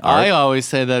that in art. I always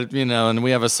say that, and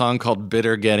we have a song called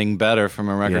Bitter Getting Better from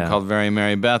a record called Very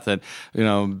Mary Beth, that,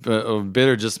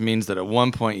 bitter just means that at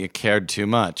one point you cared too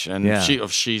much. And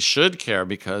she should care,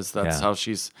 because that's how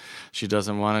she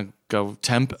doesn't want to go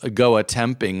a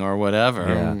temping or whatever,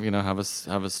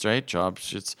 have a straight job.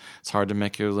 It's hard to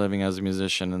make your living as a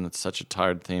musician, and it's such a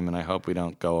tired theme, and I hope we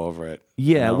don't go over it.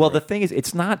 Yeah, well, the thing is,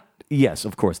 it's not... Yes,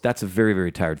 of course, that's a very,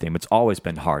 very tired theme. It's always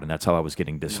been hard, and that's how I was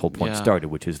getting this whole point started,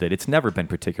 which is that it's never been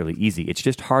particularly easy. It's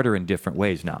just harder in different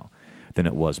ways now. than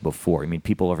it was before. I mean,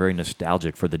 people are very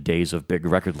nostalgic for the days of big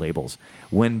record labels.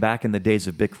 When back in the days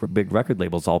of big record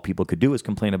labels, all people could do is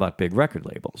complain about big record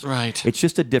labels. Right. It's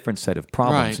just a different set of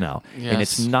problems Right. now. Yes. And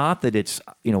it's not that it's,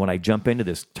 when I jump into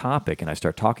this topic and I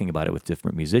start talking about it with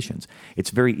different musicians, it's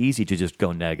very easy to just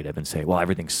go negative and say, well,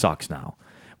 everything sucks now.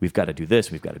 We've got to do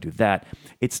this, we've got to do that.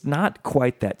 It's not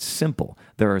quite that simple.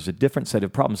 There is a different set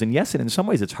of problems. And yes, in some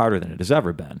ways it's harder than it has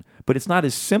ever been, but it's not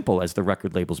as simple as the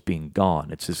record labels being gone.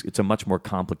 It's a much more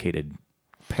complicated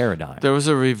paradigm. There was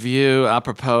a review,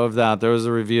 apropos of that, there was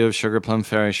a review of Sugar Plum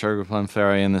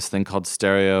Fairy, and this thing called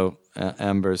Stereo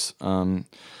Embers,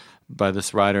 by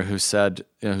this writer who said,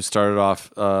 who started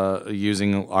off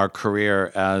using our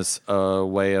career as a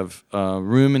way of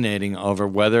ruminating over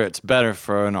whether it's better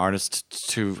for an artist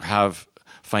to have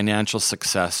financial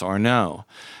success or no.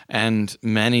 And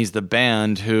Many's the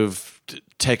band who've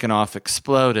taken off,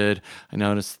 exploded. I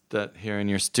noticed that here in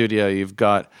your studio you've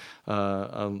got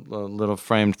a little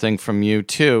framed thing from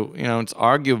U2. It's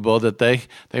arguable that they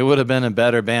would have been a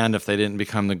better band if they didn't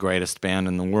become the greatest band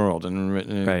in the world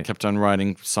and Right. kept on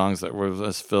writing songs that were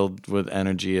as filled with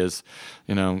energy as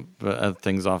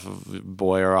things off of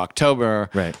Boy or October,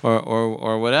 Right.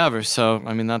 or whatever. So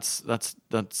I mean that's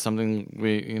something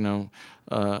we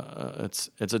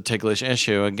it's a ticklish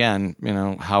issue. Again,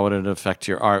 how would it affect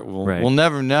your art? Right. We'll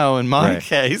never know. In my Right.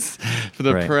 case, for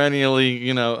the Right. perennially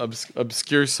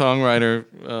obscure songwriter,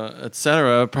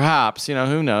 etc. Perhaps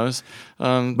who knows?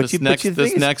 This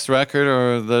next record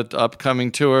or the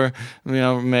upcoming tour,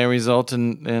 may result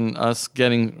in us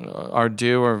getting our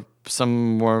due or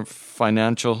some more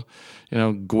financial,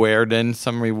 guerdon,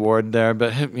 some reward there.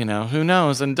 But who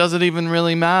knows? And does it even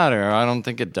really matter? I don't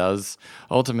think it does.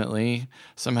 Ultimately,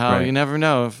 somehow Right. you never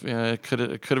know. If it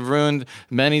could have ruined.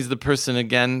 Many's the person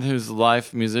again whose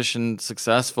life, musician,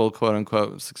 successful, quote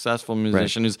unquote, successful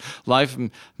musician, whose life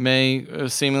may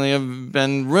seemingly have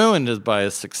been ruined by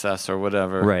his success or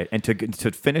whatever. Right. And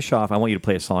to finish off, I want you to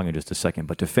play a song in just a second,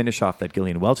 but to finish off that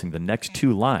Gillian Welch thing, the next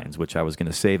two lines, which I was going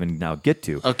to save and now get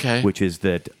to, Okay. which is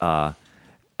that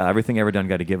everything ever done,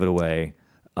 got to give it away,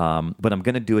 but I'm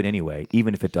going to do it anyway,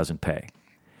 even if it doesn't pay.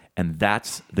 And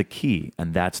that's the key,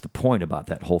 and that's the point about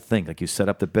that whole thing. Like, you set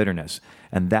up the bitterness,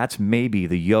 and that's maybe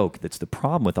the yoke that's the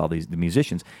problem with all the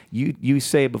musicians. You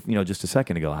say, just a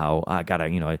second ago, how I gotta,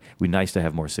 it'd be nice to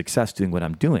have more success doing what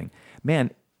I'm doing.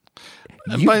 Man,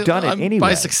 you've done it anyway.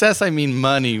 By success, I mean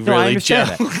money. No, really, I understand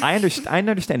Joe. that. I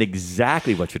understand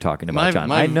exactly what you're talking about, John.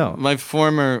 My, I know. My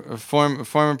former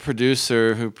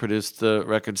producer who produced the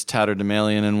records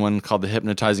Tatterdemalion and one called The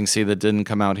Hypnotizing Sea that didn't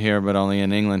come out here but only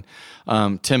in England,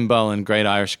 Tim Bowen, great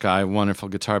Irish guy, wonderful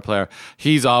guitar player.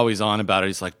 He's always on about it.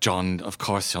 He's like, John, of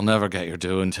course you'll never get your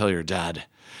due until you're dead.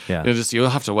 Yeah. You'll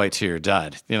have to wait till you're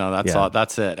dead. That's all.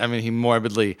 That's it. I mean, he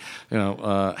morbidly,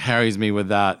 harries me with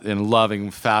that in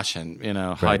loving fashion.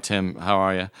 Hi, Right. Tim, how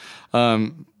are you?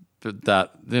 But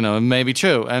that, it may be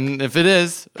true. And if it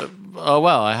is, oh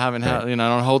well, I haven't had, I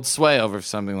don't hold sway over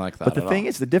something like that. But the thing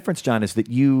is, the difference, John, is that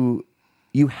you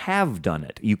have done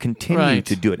it. You continue Right.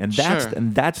 to do it, and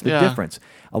that's the Yeah. difference.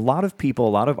 A lot of people,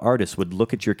 a lot of artists would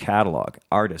look at your catalog.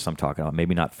 Artists, I'm talking about,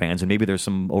 maybe not fans, and maybe there's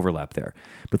some overlap there.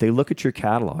 But they look at your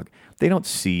catalog. They don't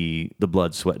see the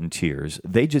blood, sweat, and tears.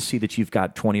 They just see that you've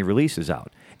got 20 releases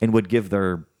out, and would give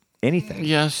their anything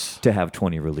Yes. to have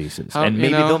 20 releases. How- and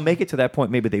maybe you know- they'll make it to that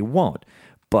point. Maybe they won't.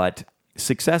 But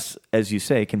success, as you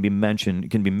say, can be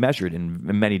measured in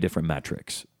many different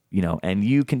metrics. And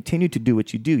you continue to do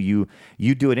what you do.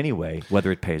 You do it anyway,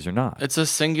 whether it pays or not. It's a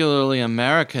singularly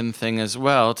American thing as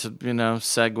well, to,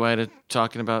 segue to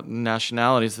talking about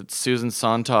nationalities. That Susan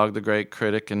Sontag, the great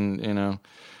critic and,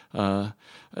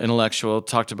 intellectual,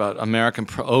 talked about American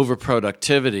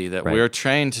overproductivity, that Right. we're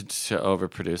trained to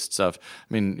overproduce stuff.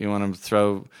 I mean, you want to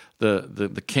throw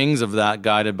the kings of that,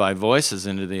 Guided by Voices,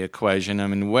 into the equation. I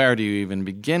mean, where do you even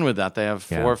begin with that? They have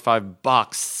 4 or 5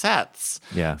 box sets,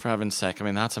 Yeah. for heaven's sake. I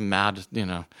mean, that's a mad,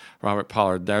 Robert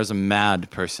Pollard, there's a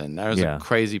mad person. There's Yeah. a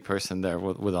crazy person there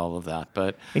with all of that.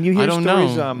 But And you hear I don't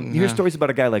stories. know. You hear stories about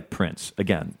a guy like Prince.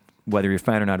 Again, whether you're a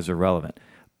fan or not is irrelevant.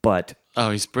 But Oh,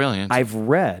 he's brilliant. I've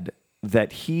read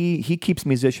that he keeps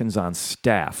musicians on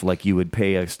staff, like you would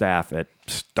pay a staff at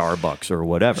Starbucks or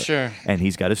whatever. Sure. And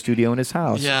he's got a studio in his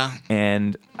house. Yeah.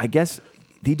 And I guess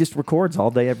he just records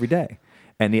all day, every day.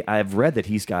 And I've read that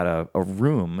he's got a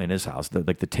room in his house,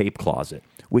 like the tape closet,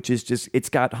 which is it's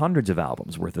got hundreds of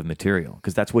albums worth of material,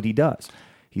 because that's what he does.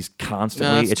 He's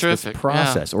constantly, that's it's this terrific.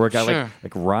 process. Yeah, Or a guy sure.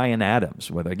 like Ryan Adams,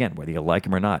 whether you like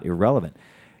him or not, irrelevant.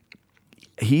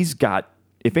 He's got,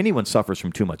 if anyone suffers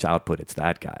from too much output, it's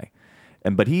that guy.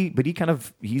 but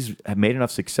he's made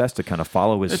enough success to kind of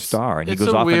follow his star, and he goes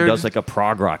a off weird- and does like a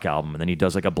prog rock album, and then he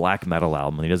does like a black metal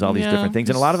album, and he does all these Yeah, different things,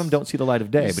 and a lot of them don't see the light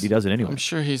of day, but he does it anyway. I'm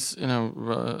sure he's,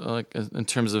 like in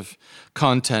terms of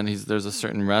content, there's a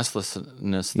certain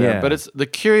restlessness there. Yeah. But it's the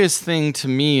curious thing to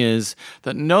me is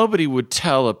that nobody would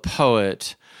tell a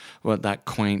poet what that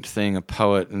quaint thing, a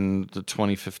poet in the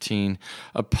 2015,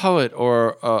 a poet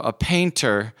or a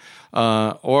painter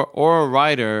or a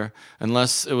writer,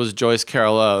 unless it was Joyce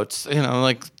Carol Oates,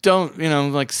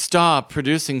 don't, stop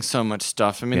producing so much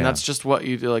stuff. I mean, Yeah. that's just what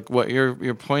you do. Like what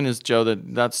your point is, Joe,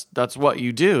 that's what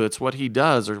you do. It's what he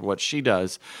does or what she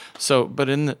does. So, but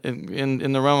in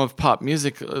the realm of pop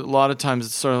music, a lot of times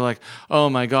it's sort of like, oh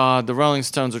my God, the Rolling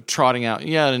Stones are trotting out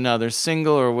yet another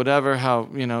single or whatever, how,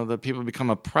 the people become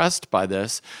oppressed by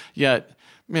this. Yet,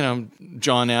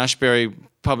 John Ashbery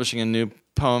publishing a new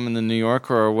poem in the New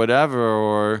Yorker or whatever,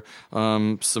 or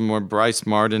some more Bryce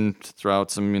Martin, throw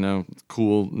out some,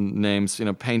 cool names,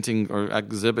 painting or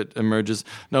exhibit emerges,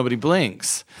 nobody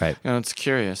blinks. Right. It's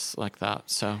curious like that.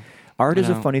 So Art is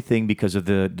a funny thing because of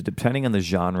depending on the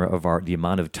genre of art, the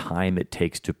amount of time it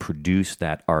takes to produce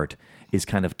that art is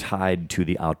kind of tied to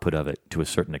the output of it to a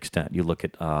certain extent. You look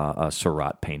at a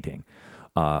Seurat painting,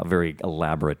 very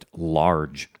elaborate,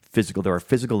 large, physical. There are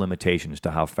physical limitations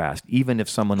to how fast, even if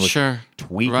someone was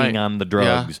tweaking on the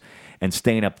drugs and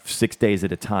staying up 6 days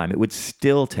at a time, it would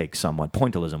still take someone,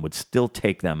 pointillism would still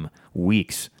take them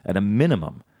weeks at a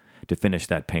minimum to finish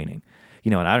that painting.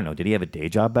 And I don't know, did he have a day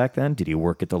job back then? Did he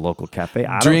work at the local cafe?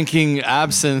 Drinking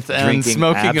absinthe and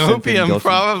smoking opium,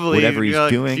 probably. Whatever he's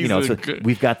doing. So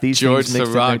we've got these George things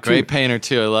mixed Seurat, in there great too. painter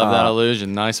too. I love that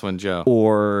illusion. Nice one, Joe.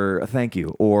 Or thank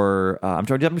you. Or I'm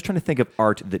just trying to think of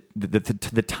art that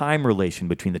the time relation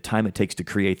between the time it takes to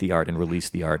create the art and release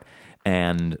the art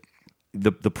and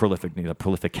the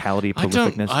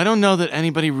prolificness. I don't know that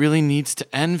anybody really needs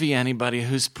to envy anybody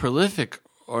who's prolific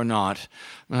or not.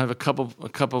 I have a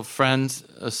couple friends,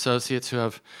 associates who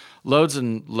have loads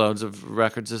and loads of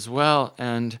records as well,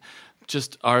 and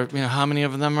just are, how many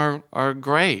of them are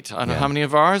great? I don't know how many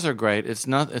of ours are great. It's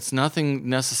nothing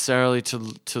necessarily to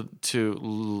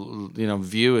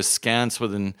view askance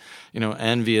with an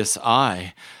envious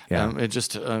eye. Yeah.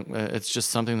 It's just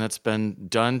something that's been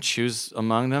done. Choose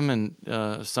among them, and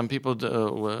some people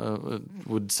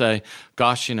would say,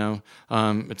 "Gosh,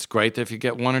 it's great that if you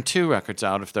get one or two records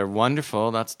out, if they're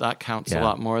wonderful, that counts a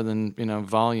lot more than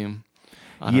volume."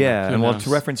 To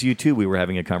reference U2, we were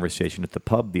having a conversation at the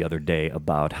pub the other day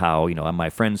about how my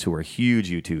friends who are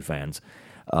huge U2 fans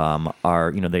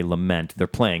are they lament they're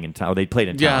playing in town. They played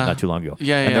in town not too long ago,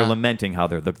 and they're lamenting how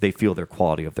they feel their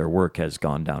quality of their work has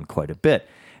gone down quite a bit.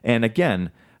 And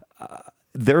again,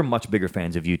 they're much bigger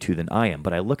fans of U2 than I am.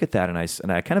 But I look at that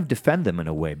and I kind of defend them in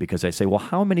a way because I say, well,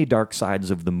 how many Dark Sides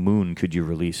of the Moon could you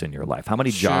release in your life? How many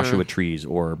Joshua Trees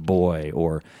or Boy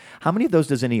or how many of those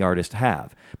does any artist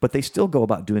have? But they still go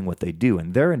about doing what they do,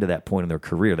 and they're into that point in their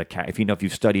career. If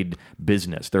you've studied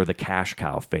business, they're the cash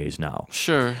cow phase now.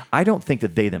 Sure. I don't think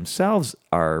that they themselves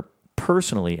are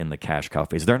personally in the cash cow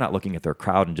phase. They're not looking at their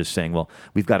crowd and just saying, well,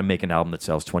 we've got to make an album that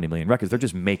sells 20 million records. They're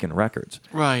just making records.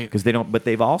 Right. Because they don't, but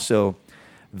they've also,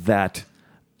 that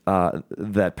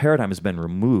paradigm has been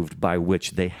removed by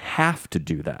which they have to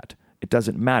do that. It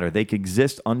doesn't matter. They can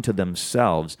exist unto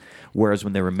themselves, whereas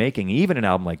when they were making even an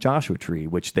album like Joshua Tree,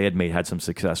 which they had some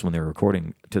success when they were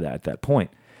recording to that at that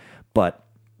point, but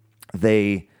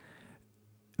they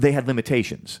had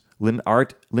limitations.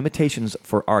 Limitations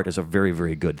for art is a very,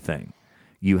 very good thing.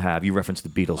 You referenced the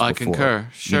Beatles before. I concur.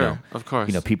 Sure, of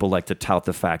course. People like to tout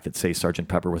the fact that, say, Sgt.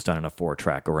 Pepper was done in a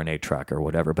 4-track or an 8-track or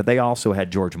whatever, but they also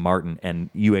had George Martin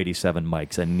and U87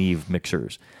 mics and Neve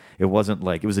mixers. It wasn't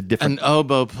like it was a different. And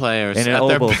oboe players and at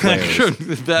oboe their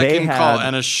players. backing call,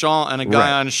 and a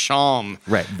guy on shawm.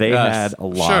 Right, they had a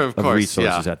lot of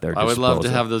resources at their disposal. I would love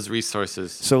to have those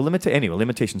resources. So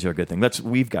limitations are a good thing.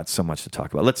 We've got so much to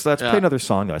talk about. Let's play another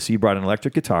song. I see you brought an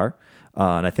electric guitar,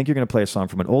 and I think you're going to play a song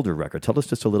from an older record. Tell us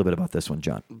just a little bit about this one,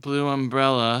 John. Blue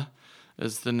Umbrella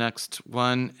is the next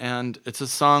one, and it's a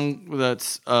song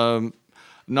that's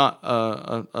not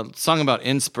a song about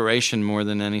inspiration more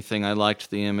than anything. I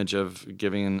liked the image of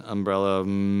giving an umbrella,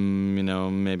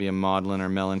 maybe a maudlin or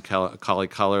melancholy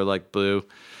color like blue.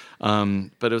 But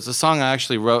it was a song I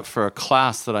actually wrote for a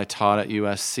class that I taught at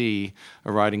USC,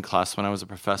 a writing class when I was a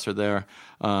professor there.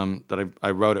 That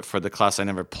I wrote it for the class. I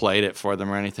never played it for them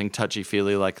or anything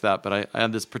touchy-feely like that. But I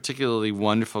had this particularly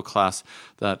wonderful class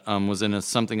that was in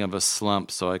something of a slump.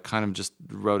 So I kind of just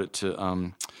wrote it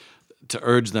to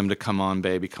urge them to come on,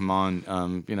 baby, come on,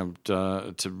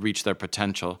 to reach their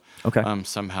potential. Okay.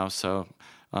 Somehow. So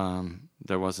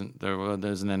There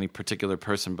isn't any particular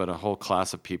person, but a whole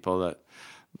class of people that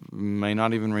may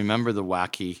not even remember the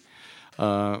wacky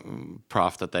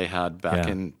prof that they had back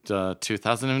in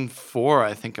 2004,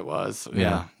 I think it was.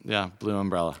 Yeah, Blue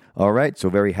Umbrella. All right, so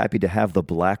very happy to have the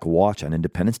Black Watch on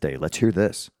Independence Day. Let's hear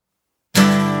this.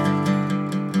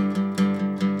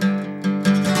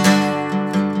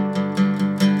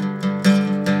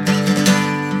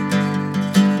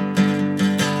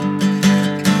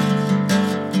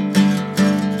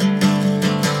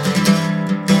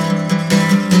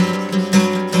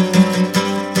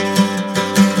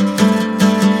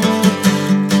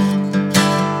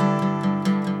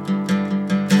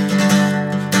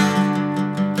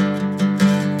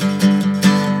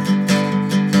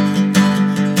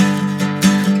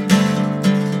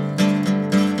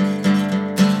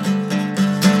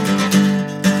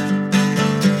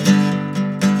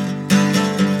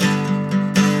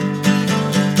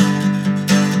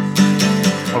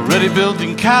 Already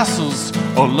building castles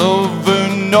all over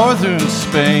northern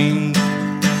Spain,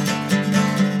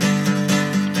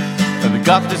 and they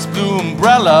got this blue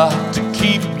umbrella to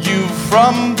keep you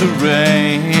from the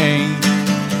rain.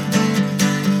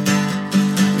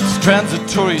 It's a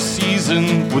transitory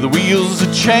season where the wheels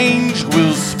of change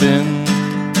will spin.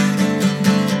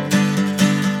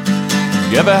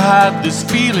 You ever had this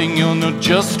feeling you'll know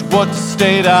just what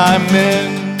state I'm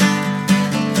in?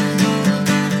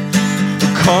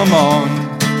 Come on,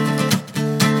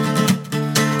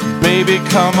 baby,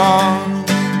 come on.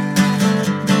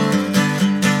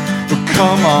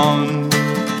 Come on,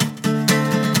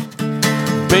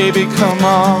 baby, come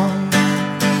on.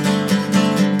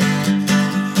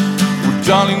 Well,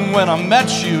 darling, when I met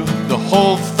you, the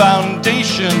whole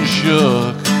foundation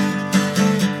shook.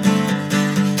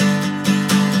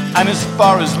 And as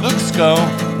far as looks go,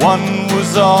 one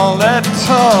was all it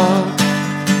took.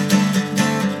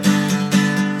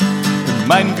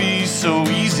 Mightn't be so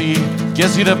easy,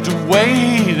 guess you'd have to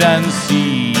wait and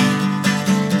see.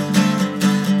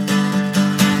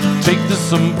 Take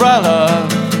this umbrella,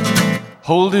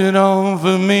 hold it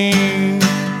over me.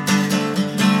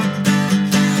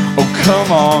 Oh,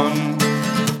 come on,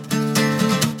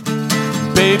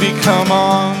 baby, come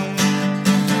on.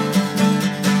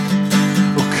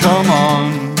 Oh, come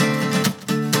on,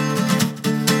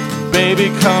 baby,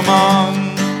 come on.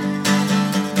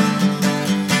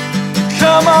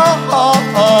 Come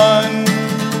on,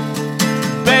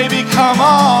 baby, come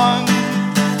on.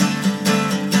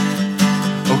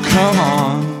 Oh, come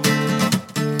on,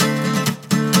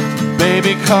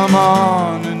 baby, come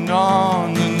on, and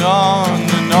on and on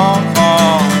and on.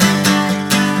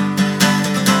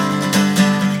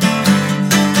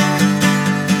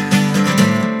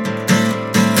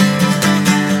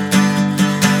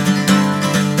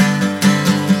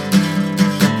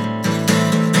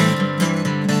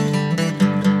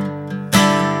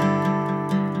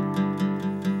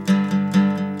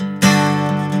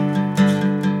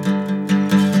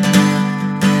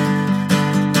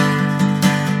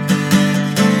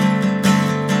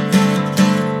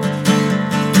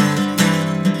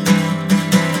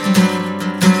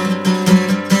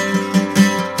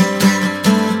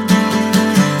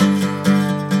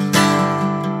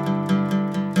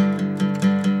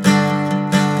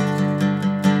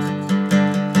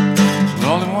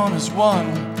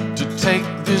 One to take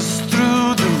this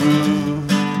through the roof.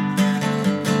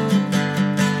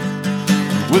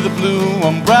 With a blue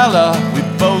umbrella,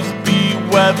 we'd both be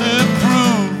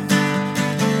weatherproof.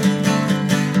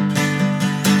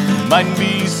 Mightn't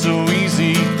be so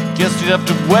easy, guess you'd have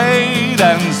to wait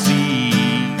and see.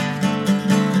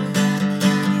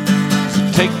 So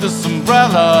take this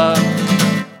umbrella,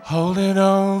 hold it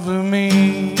over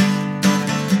me.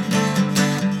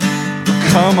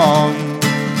 Come on,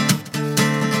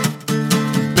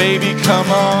 baby,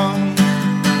 come on.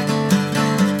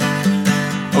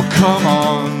 Oh, come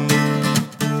on,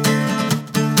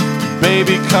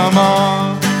 baby, come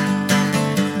on.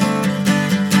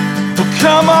 Oh,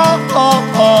 come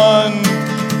on,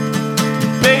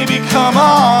 baby, come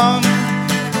on.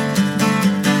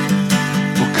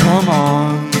 Oh, come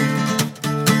on,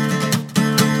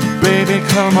 baby,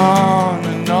 come on,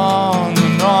 and on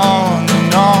and on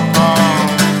and on.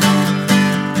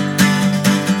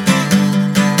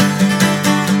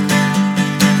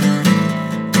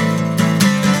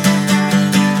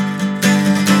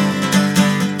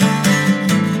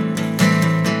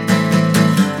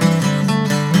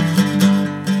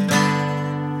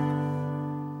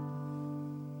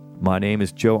 My name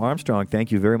is Joe Armstrong.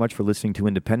 Thank you very much for listening to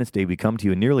Independence Day. We come to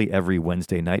you nearly every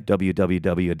Wednesday night,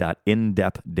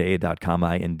 www.indepday.com,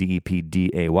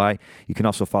 INDEPDAY. You can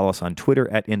also follow us on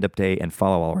Twitter at IndepDay and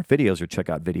follow all our videos or check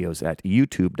out videos at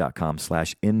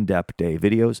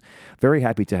youtube.com/IndepDayVideos. Very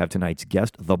happy to have tonight's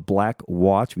guest, The Black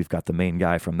Watch. We've got the main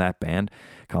guy from that band.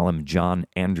 Call him John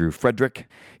Andrew Frederick.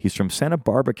 He's from Santa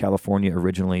Barbara, California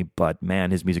originally, but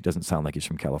man, his music doesn't sound like he's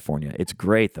from California. It's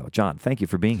great, though. John, thank you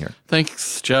for being here.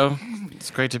 Thanks, Joe. It's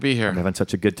great to be here. I'm having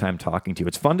such a good time talking to you.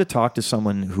 It's fun to talk to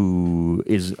someone who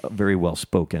is very well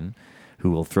spoken,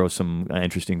 who will throw some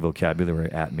interesting vocabulary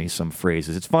at me, some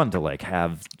phrases. It's fun to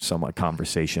have some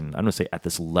conversation. I'm going to say at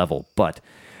this level, but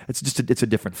it's a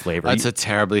different flavor. It's a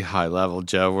terribly high level,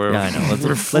 Joe. I know.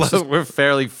 We're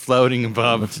fairly floating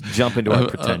above. Let's jump into our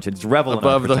pretensions. Revel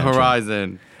above in our the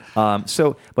horizon.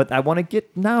 But I want to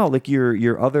get now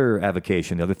your other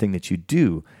avocation, the other thing that you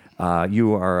do.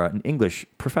 You are an English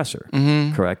professor,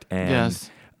 correct? And,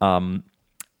 yes.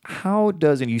 How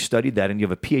does, and you studied that and you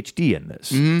have a PhD in this.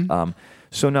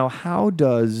 So now how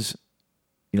does,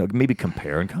 maybe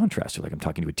compare and contrast. I'm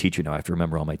talking to a teacher now. I have to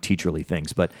remember all my teacherly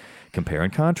things, but compare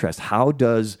and contrast. How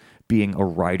does being a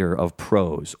writer of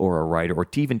prose or a writer or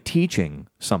even teaching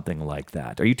something like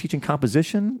that? Are you teaching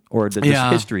composition or this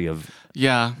history of...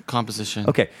 Yeah, composition.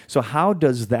 Okay, so how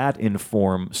does that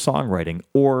inform songwriting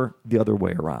or the other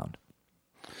way around?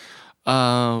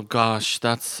 Oh gosh,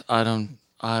 I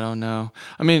don't know.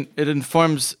 I mean, it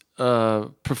informs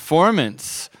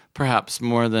performance perhaps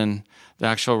more than the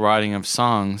actual writing of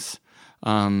songs.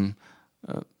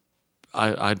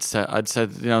 I'd say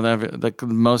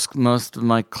most of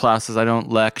my classes I don't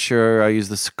lecture. I use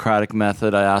the Socratic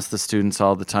method. I ask the students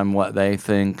all the time what they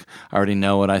think. I already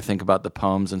know what I think about the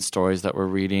poems and stories that we're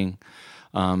reading.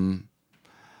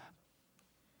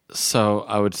 So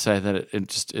I would say that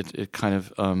it kind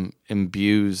of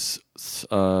imbues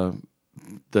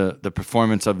the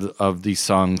performance of these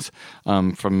songs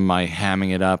from my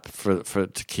hamming it up for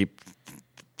to keep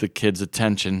the kids'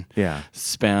 attention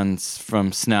spans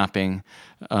from snapping,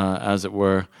 as it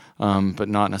were, but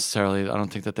not necessarily. I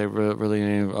don't think that they're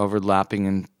really overlapping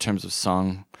in terms of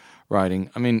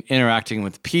songwriting. I mean, interacting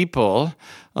with people,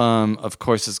 of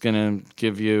course, is going to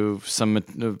give you some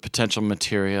potential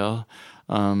material.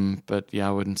 But yeah,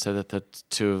 I wouldn't say that the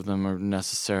two of them are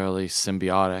necessarily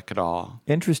symbiotic at all.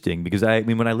 Interesting, because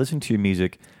when I listen to your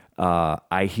music,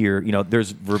 I hear,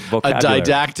 there's vocabulary. A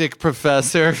didactic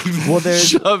professor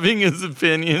shoving his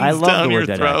opinions down your throat. I love the word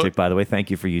didactic, by the way.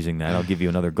 Thank you for using that. I'll give you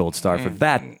another gold star for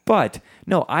that. But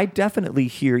no, I definitely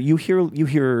hear,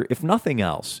 if nothing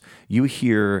else, you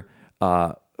hear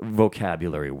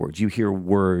vocabulary words. You hear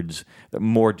words,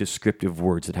 more descriptive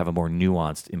words that have a more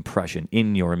nuanced impression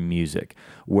in your music.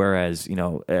 Whereas, we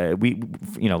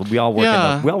all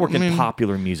work in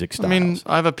popular music styles. I mean,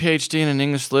 I have a PhD in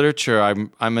English literature.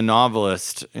 I'm a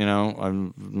novelist.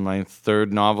 My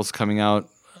third novel's coming out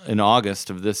in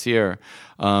August of this year.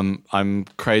 I'm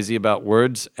crazy about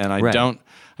words, and I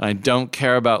don't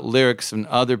care about lyrics and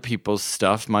other people's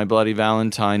stuff. My Bloody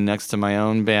Valentine next to my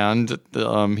own band,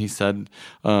 he said,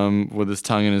 with his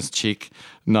tongue in his cheek,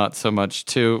 not so much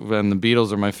too. And the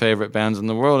Beatles are my favorite bands in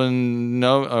the world,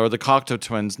 or the Cocteau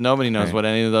Twins. Nobody knows what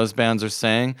any of those bands are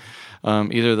saying.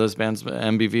 Either of those bands,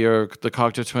 MBV or the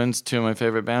Cocteau Twins, two of my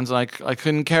favorite bands. I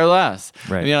couldn't care less.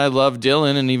 Right. I mean, I love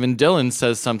Dylan, and even Dylan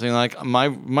says something like, "My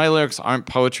lyrics aren't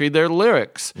poetry; they're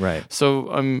lyrics." Right. So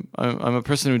I'm a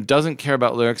person who doesn't care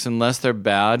about lyrics unless they're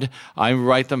bad. I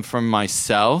write them for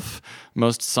myself.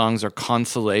 Most songs are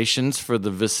consolations for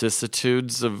the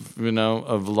vicissitudes of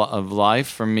life.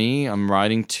 For me, I'm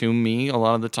writing to me a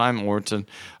lot of the time, or to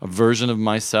a version of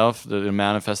myself that are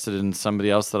manifested in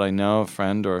somebody else that I know, a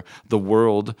friend or the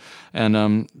world, and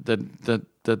I'm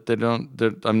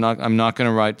not going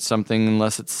to write something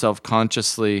unless it's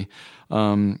self-consciously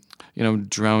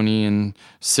drony and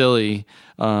silly,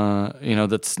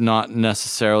 that's not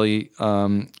necessarily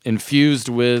infused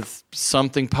with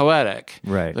something poetic,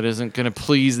 right? That isn't going to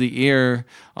please the ear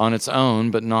on its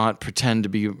own, but not pretend to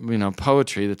be,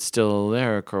 poetry that's still a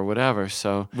lyric or whatever.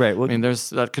 So, right. Well,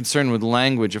 there's that concern with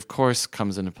language, of course,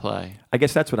 comes into play. I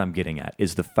guess that's what I'm getting at,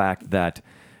 is the fact that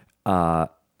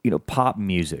pop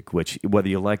music, which whether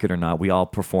you like it or not, we all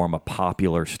perform a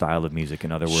popular style of music.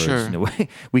 In other words, sure.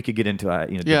 We could get into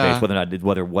debates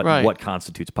what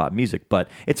constitutes pop music, but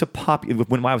it's a pop.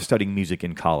 When I was studying music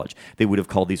in college, they would have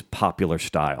called these popular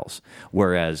styles,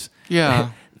 whereas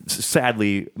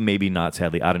sadly, maybe not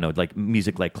sadly, I don't know, like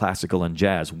music like classical and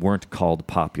jazz weren't called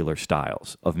popular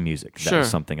styles of music. That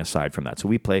was something aside from that. So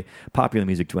we play popular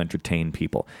music to entertain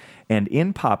people, and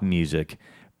in pop music.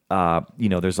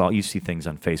 there's you see things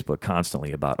on Facebook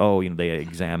constantly about, they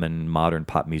examine modern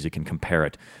pop music and compare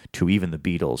it to even the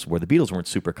Beatles, where the Beatles weren't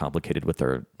super complicated with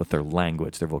their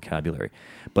language, their vocabulary.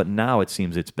 But now it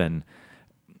seems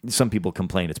some people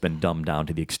complain it's been dumbed down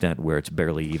to the extent where it's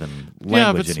barely even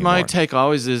language anymore. My take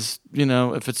always is,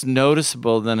 if it's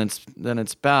noticeable, then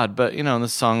it's bad. But, in the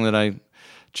song that I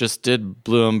just did,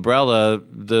 Blue Umbrella,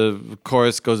 the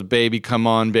chorus goes, baby, come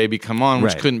on, which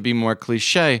Right. couldn't be more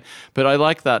cliche. But I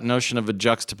like that notion of a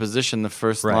juxtaposition. The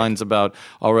first Right. line's about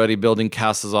already building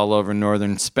castles all over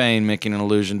northern Spain, making an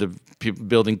allusion to people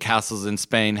building castles in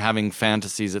Spain, having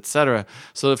fantasies, etc.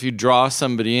 So if you draw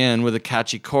somebody in with a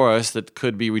catchy chorus that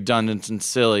could be redundant and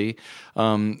silly,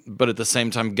 but at the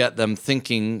same time get them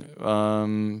thinking,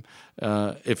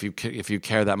 if you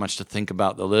care that much to think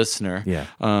about the listener,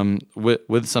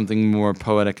 with something more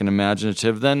poetic and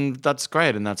imaginative, then that's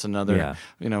great, and that's another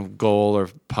goal or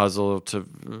puzzle to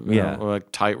or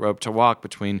like tightrope to walk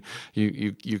between.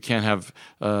 You can't have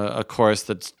a chorus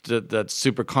that's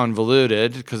super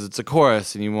convoluted because it's a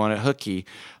chorus and you want it hooky,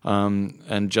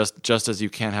 and just as you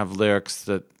can't have lyrics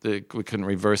that we couldn't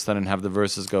reverse that and have the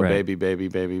verses go baby, baby,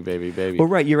 baby, baby, baby. Well,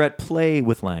 right, you're at play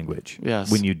with language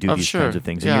when you do these kinds of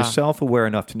things, and you're self-aware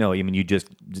enough to know. I mean, you just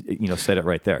said it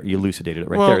right there. You elucidated it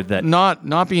right there. That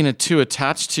not being too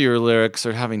attached to your lyrics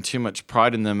or having too much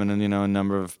pride in them, and a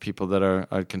number of people that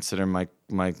I consider my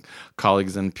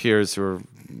colleagues and peers who are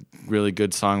really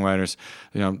good songwriters,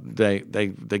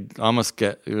 they almost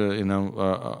get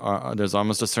there's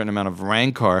almost a certain amount of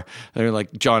rancor. They're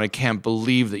like, John, I can't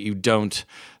believe that you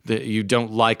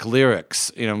don't like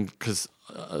lyrics, because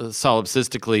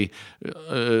solipsistically,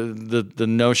 the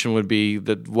notion would be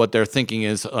that what they're thinking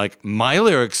is like, my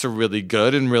lyrics are really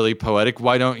good and really poetic.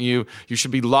 Why don't you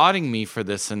should be lauding me for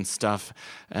this and stuff.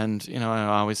 And, I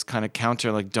always kind of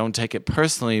counter, like, don't take it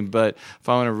personally, but if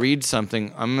I want to read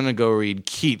something, I'm going to go read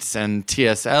Keats and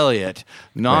T.S. Eliot,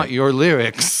 not your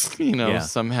lyrics,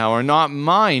 somehow, or not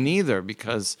mine either,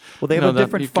 because... Well, they have a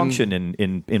different function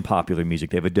in popular music.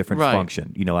 They have a different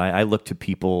function. I look to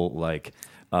people like...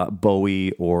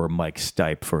 Bowie or Mike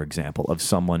Stipe, for example, of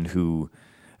someone who,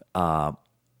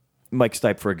 Mike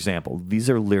Stipe, for example, these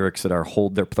are lyrics that are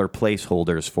they're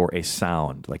placeholders for a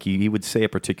sound. Like he would say a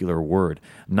particular word,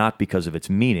 not because of its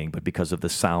meaning, but because of the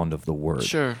sound of the word.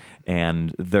 Sure.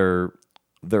 And they're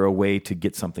a way to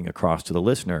get something across to the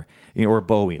listener. Or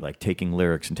Bowie, like taking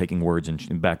lyrics and taking words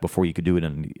and back before you could do it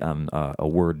on a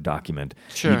Word document.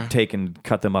 Sure. You'd take and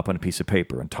cut them up on a piece of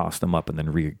paper and toss them up and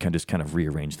then just kind of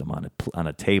rearrange them on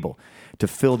a table to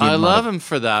fill the. I love him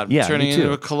for that. Yeah, turning me too.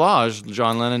 into a collage.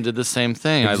 John Lennon did the same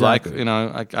thing. Exactly.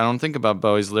 I don't think about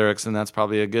Bowie's lyrics, and that's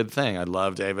probably a good thing. I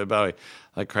love David Bowie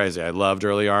like crazy. I loved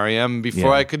early R.E.M.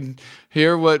 before I could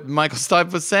hear what Michael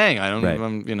Stipe was saying. I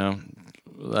don't.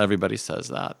 Everybody says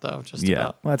that, though.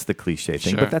 About. Well, that's the cliche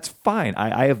thing, but that's fine.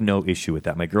 I have no issue with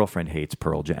that. My girlfriend hates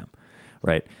Pearl Jam,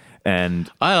 right? And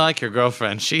I like your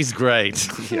girlfriend. She's great.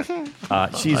 I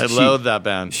love that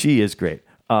band. She is great.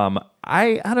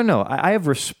 I don't know. I have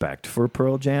respect for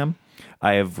Pearl Jam.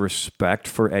 I have respect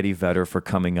for Eddie Vedder for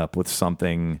coming up with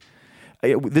something.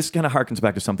 This kind of harkens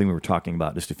back to something we were talking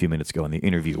about just a few minutes ago in the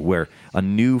interview, where a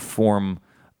new form,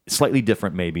 slightly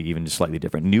different, maybe even just slightly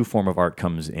different, new form of art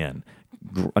comes in.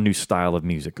 A new style of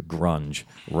music, grunge,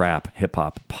 rap,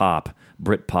 hip-hop, pop,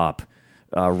 Britpop.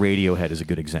 Radiohead is a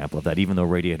good example of that, even though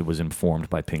Radiohead was informed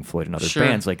by Pink Floyd and other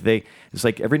bands. It's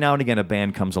like every now and again a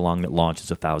band comes along that launches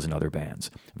 1,000 other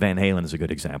bands. Van Halen is a good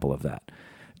example of that.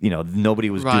 Nobody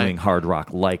was doing hard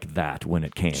rock like that when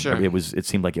it came. Sure. It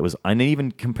seemed like it was, and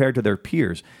even compared to their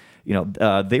peers,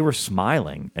 they were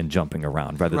smiling and jumping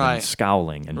around rather than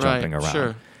scowling and jumping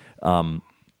around. Sure.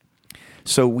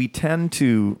 So we tend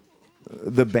to...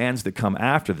 The bands that come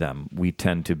after them, we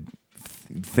tend to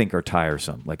think are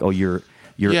tiresome. Like, you're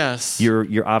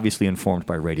obviously informed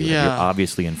by Radiohead. Yeah. You're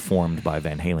obviously informed by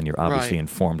Van Halen. You're obviously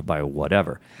informed by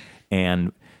whatever.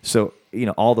 And so,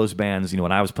 all those bands,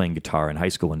 when I was playing guitar in high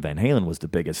school and Van Halen was the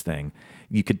biggest thing,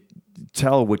 you could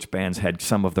tell which bands had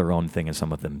some of their own thing and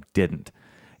some of them didn't.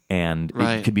 And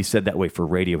it could be said that way for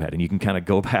Radiohead, and you can kind of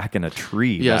go back in a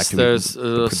tree. Yes, back to there's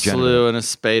the a slew and a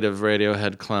spate of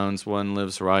Radiohead clones. One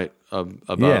lives right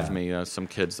above me. Some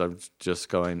kids are just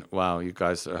going, "Wow, you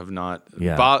guys have not.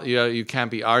 You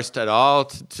can't be arsed at all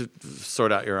to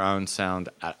sort out your own sound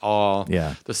at all.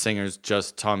 Yeah, the singer's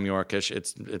just Tom Yorkish.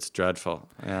 It's dreadful.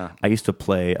 Yeah, I used to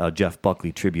play a Jeff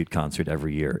Buckley tribute concert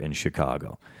every year in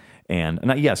Chicago, and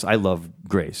yes, I love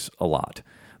Grace a lot,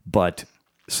 but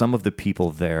some of the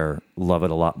people there love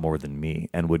it a lot more than me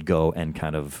and would go and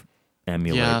kind of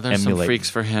emulate. Yeah, there's some freaks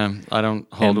for him. I don't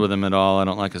hold with him at all. I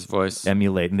don't like his voice.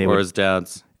 Emulate. And his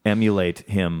dad's. emulate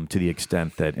him to the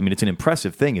extent that, I mean, it's an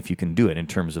impressive thing if you can do it in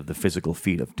terms of the physical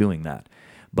feat of doing that.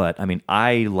 But I mean,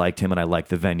 I liked him and I liked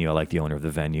the venue. I liked the owner of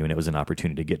the venue, and it was an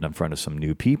opportunity to get in front of some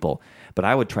new people. But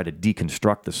I would try to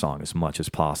deconstruct the song as much as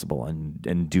possible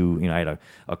and do, I had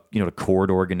a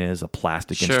chord organ is a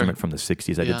plastic instrument from the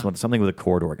 60s. I did something with a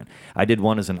chord organ. I did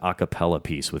one as an a cappella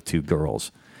piece with two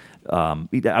girls.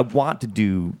 I want to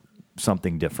do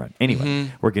something different.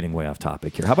 Anyway, we're getting way off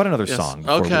topic here. How about another song?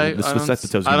 Okay. I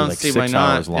don't see why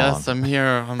not. Long. Yes, I'm here.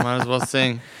 I might as well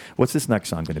sing. What's this next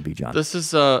song going to be, John? This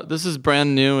is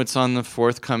brand new. It's on the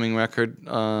forthcoming record.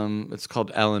 It's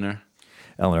called Eleanor.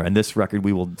 Eleanor. And this record,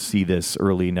 we will see this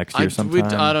early next year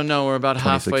sometime? I don't know. We're about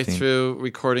halfway through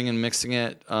recording and mixing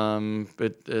it.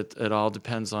 It all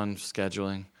depends on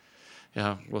scheduling.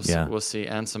 Yeah, we'll see.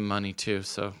 And some money, too.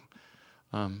 So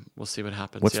we'll see what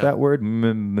happens. What's that word?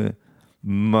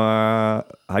 How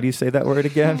do you say that word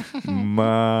again?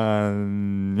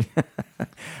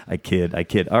 I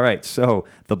kid. All right, so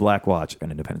The Black Watch on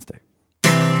Independence Day.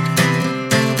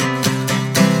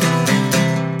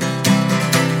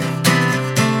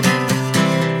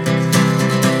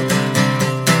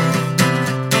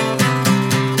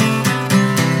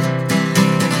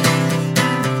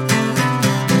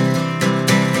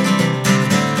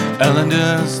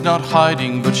 Eleanor's not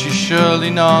hiding, but she's surely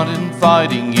not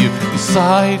inviting you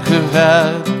inside her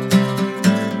head.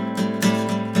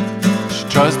 She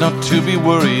tries not to be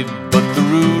worried, but the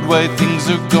rude way things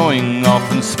are going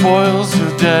often spoils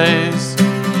her days.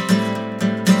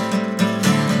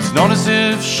 It's not as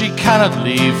if she cannot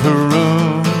leave her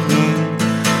room.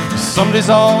 Some days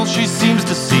all she seems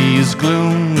to see is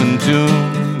gloom and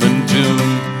doom and doom,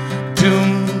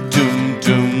 doom, doom,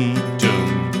 doom.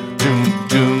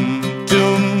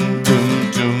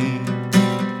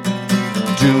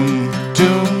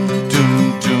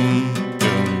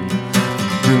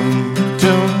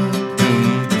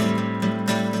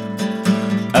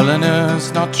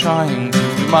 Eleanor's not trying to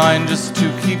remind us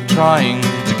to keep trying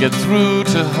to get through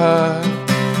to her.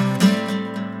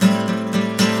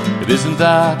 It isn't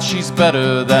that she's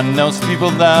better than most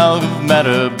people now who've met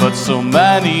her, but so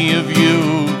many of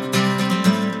you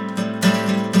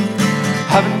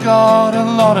haven't got a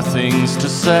lot of things to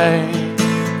say,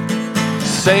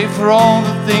 save for all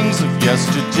the things of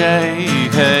yesterday.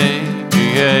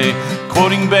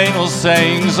 Quoting banal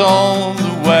sayings all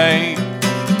the way,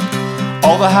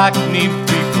 all the hackneyed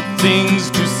people things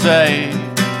to say,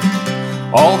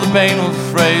 all the banal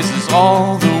phrases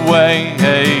all the way.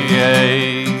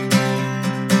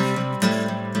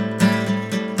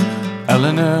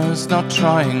 Eleanor's not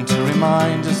trying to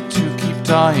remind us to keep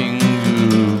dying.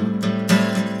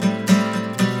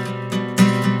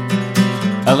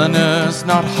 Eleanor's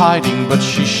not hiding, but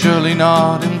she's surely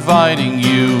not inviting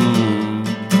you.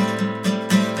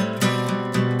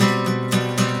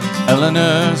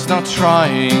 Eleanor's not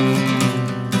trying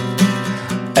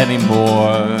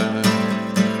anymore.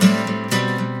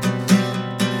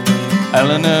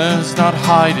 Eleanor's not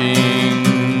hiding.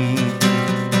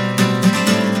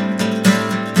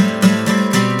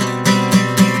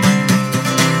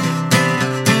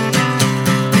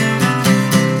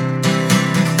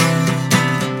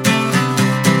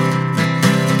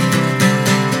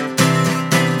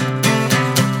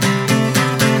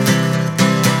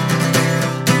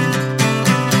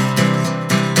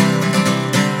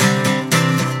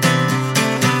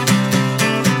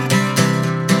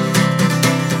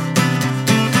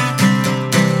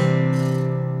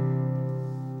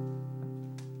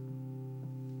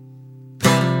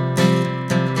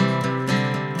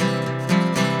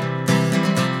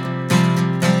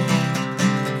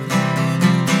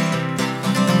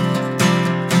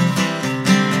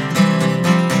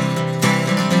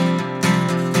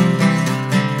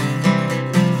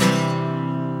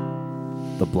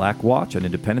 Black Watch on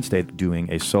Independence Day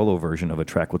doing a solo version of a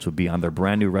track which will be on their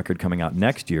brand new record coming out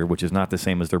next year, which is not the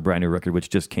same as their brand new record which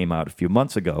just came out a few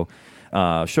months ago.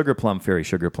 Sugar Plum Fairy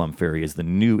is the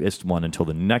newest one until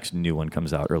the next new one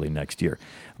comes out early next year.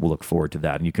 We'll look forward to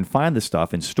that. And you can find this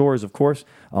stuff in stores, of course,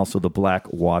 also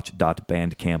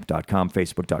theblackwatch.bandcamp.com,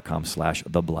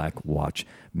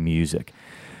 facebook.com/theblackwatchmusic.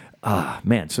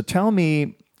 Man, so tell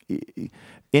me,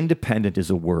 independent is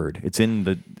a word. It's in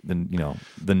the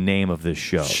name of this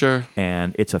show. Sure.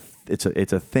 And it's a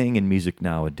thing in music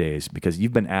nowadays because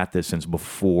you've been at this since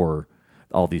before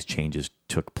all these changes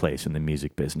took place in the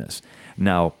music business.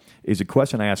 Now, is a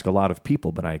question I ask a lot of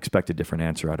people, but I expect a different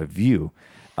answer out of you.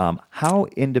 How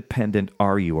independent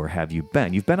are you, or have you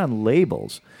been? You've been on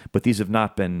labels, but these have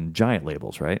not been giant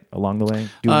labels, right? Along the way,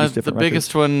 the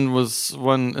biggest one was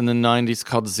one in the '90s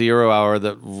called Zero Hour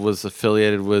that was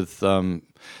affiliated with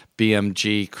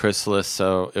BMG Chrysalis,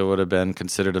 so it would have been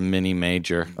considered a mini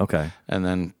major. Okay. And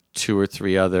then 2 or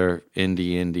 3 other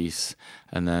indies,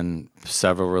 and then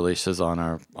several releases on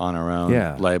our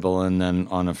own label, and then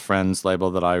on a friend's label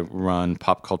that I run,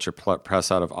 Pop Culture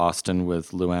Press out of Austin,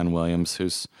 with Luann Williams,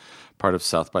 who's part of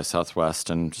South by Southwest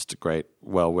and just a great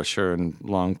well-wisher and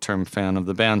long-term fan of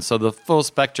the band. So the full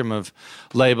spectrum of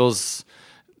labels,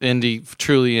 indie,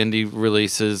 truly indie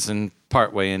releases and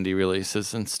partway indie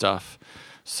releases and stuff.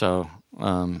 So,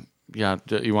 yeah,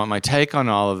 you want my take on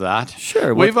all of that?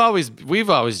 Sure. We've always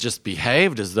just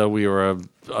behaved as though we were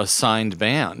a signed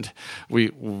band.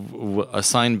 A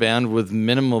signed band with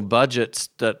minimal budgets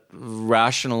that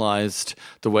rationalized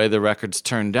the way the records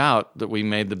turned out, that we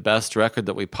made the best record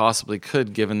that we possibly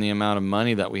could given the amount of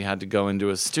money that we had to go into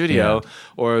a studio,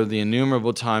 or the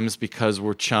innumerable times, because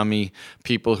we're chummy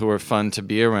people who are fun to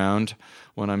be around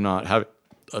when I'm not having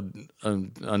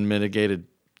an unmitigated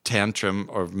tantrum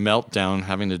or meltdown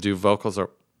having to do vocals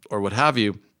or what have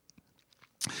you.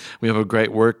 We have a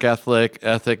great work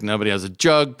ethic. Nobody has a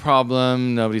drug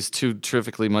problem. Nobody's too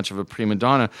terrifically much of a prima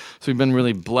donna. So we've been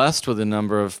really blessed with a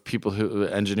number of people,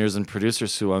 engineers and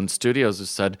producers who own studios, who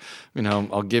said,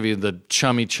 I'll give you the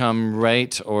chummy chum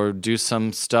rate, or do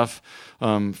some stuff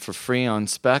for free on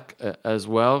spec as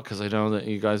well, because I know that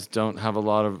you guys don't have a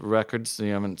lot of records.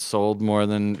 You haven't sold more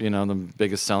than, the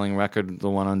biggest selling record, the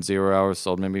one on 0 Hour,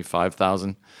 sold maybe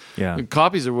 5,000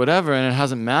 copies or whatever, and it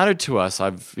hasn't mattered to us.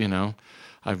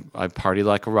 I party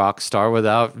like a rock star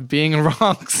without being a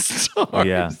rock star.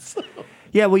 Yeah. So.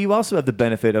 Yeah, well, you also have the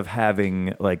benefit of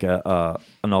having like an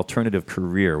alternative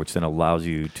career, which then allows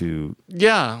you to.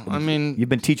 Yeah, I mean, you've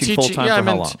been teaching full time for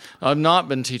how long? I've not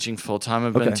been teaching full time.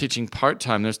 I've been teaching part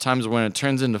time. There's times when it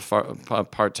turns into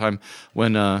part time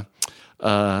when I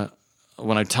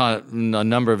taught a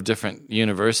number of different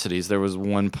universities. There was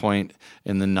one point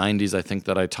in the 90s, I think,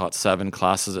 that I taught 7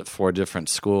 classes at 4 different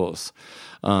schools.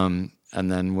 And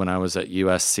then when I was at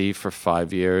USC for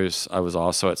 5 years, I was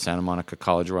also at Santa Monica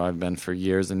College, where I've been for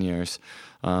years and years.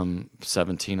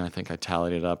 17, I think I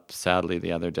tallied it up, sadly,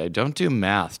 the other day. Don't do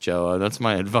math, Joe. That's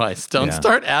my advice. Don't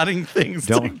start adding things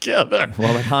together.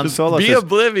 Well, like Han Solo be says,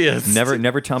 oblivious.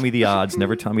 Never tell me the odds.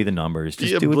 Never tell me the numbers.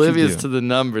 Just be oblivious to the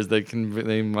numbers.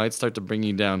 They might start to bring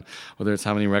you down, whether it's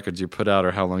how many records you put out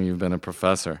or how long you've been a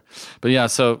professor. But yeah,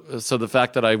 so the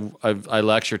fact that I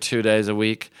lecture 2 days a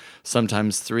week,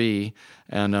 sometimes 3,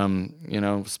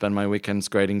 and spend my weekends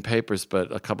grading papers,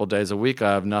 but a couple days a week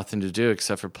I have nothing to do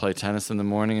except for play tennis in the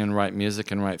morning and write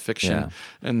music and write fiction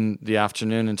in the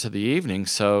afternoon into the evening.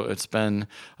 So it's been,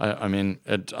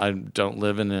 I don't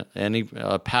live in any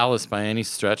palace by any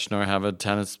stretch, nor have a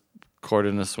tennis court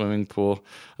in a swimming pool,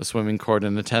 a swimming court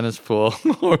in a tennis pool,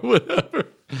 or whatever.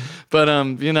 But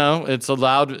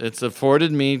it's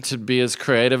afforded me to be as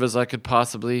creative as I could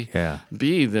possibly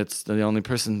be. That's the only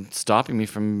person stopping me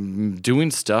from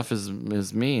doing stuff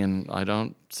is me, and I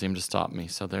don't seem to stop me.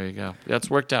 So there you go. That's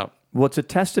worked out. Well, it's a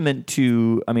testament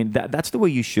to, that's the way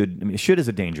you should. I mean, should is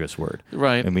a dangerous word.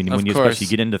 Right. When you especially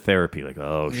get into therapy, like,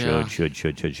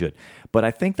 should. But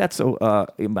I think that's, I'm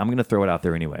going to throw it out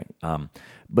there anyway.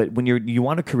 But when you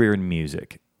want a career in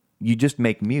music, you just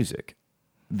make music.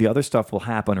 The other stuff will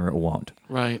happen or it won't.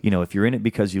 Right. If you're in it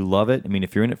because you love it,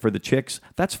 if you're in it for the chicks,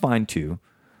 that's fine too.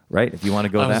 Right? If you want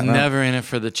to go that route. I was never in it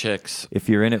for the chicks. If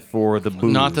you're in it for the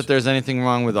booze. Not that there's anything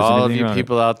wrong with all of you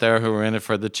people out there who are in it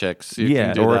for the chicks. You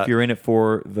can do or that. If you're in it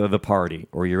for the party,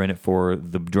 or you're in it for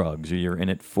the drugs, or you're in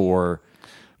it for,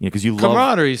 because you love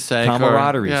camaradere's sake.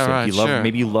 Right, you love,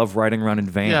 maybe you love riding around in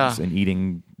vans and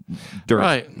eating dirt.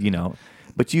 Right.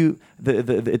 But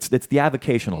it's the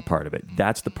avocational part of it.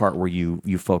 That's the part where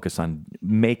you focus on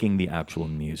making the actual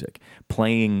music,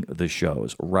 playing the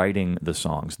shows, writing the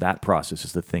songs. That process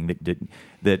is the thing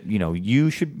that you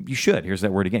should. Here's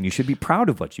that word again. You should be proud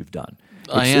of what you've done.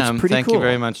 I am. It's pretty Thank cool. you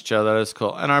very much, Joe. That is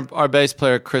cool. And our bass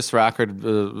player, Chris Rackard,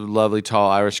 lovely,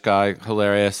 tall Irish guy,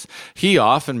 hilarious. He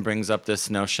often brings up this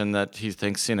notion that he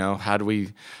thinks, had we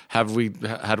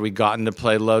gotten to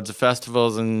play loads of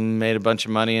festivals and made a bunch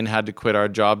of money and had to quit our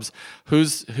jobs,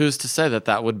 who's to say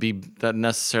that would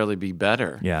necessarily be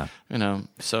better? Yeah.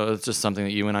 So it's just something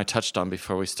that you and I touched on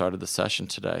before we started the session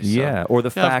today. So, yeah. Or the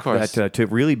fact that to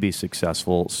really be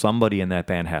successful, somebody in that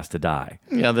band has to die.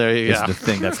 Yeah. There you go. Is the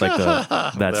thing that's like the.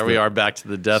 We are back to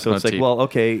the death motif. So it's like, well,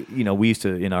 okay, we used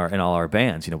to in all our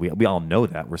bands, we all know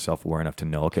that. We're self-aware enough to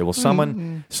know, okay, well,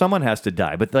 someone has to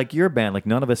die. But like your band, like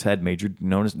none of us had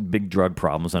big drug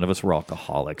problems. None of us were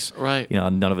alcoholics. Right.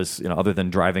 None of us, other than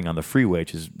driving on the freeway,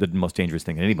 which is the most dangerous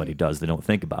thing that anybody does, they don't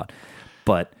think about.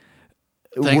 But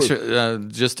Thanks for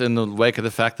just in the wake of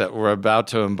the fact that we're about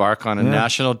to embark on a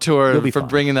national tour You'll be for fine.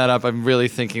 bringing that up. I'm really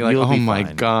thinking like, You'll oh be my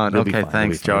fine. God. You'll be Okay, fine.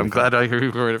 thanks, You'll be Joe. I'm glad I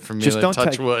heard it from you. Just don't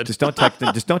touch wood. Just don't text.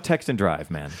 Just don't text and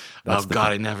drive, man. That's Oh the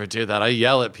God, I never do that. I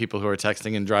yell at people who are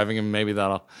texting and driving, and maybe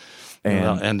that'll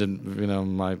end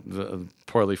in my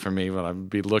poorly for me. But I'd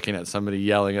be looking at somebody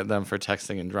yelling at them for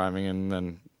texting and driving, and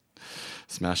then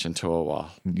smash into a wall.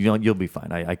 You'll be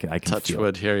fine. I can Touch feel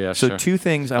wood it. here, yeah. So sure. 2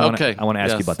 things I want to ask you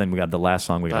yes. about. Then we got the last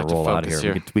song. We got Back to to roll out of focus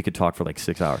here. here. We could talk for like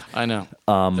 6 hours. I know.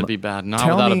 That'd be bad. Not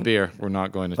tell without me- a beer. We're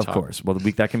not going to talk. Of course. Well,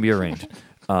 that can be arranged.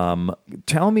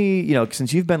 Tell me,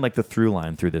 since you've been like the through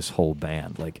line through this whole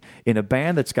band, like in a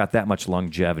band that's got that much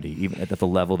longevity, even at the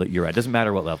level that you're at, doesn't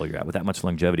matter what level you're at, with that much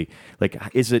longevity, like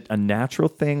is it a natural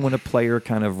thing when a player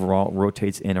kind of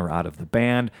rotates in or out of the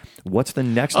band? What's the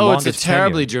next longest it's a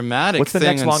terribly tenure? dramatic What's the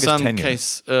thing. next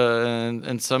longest tenure?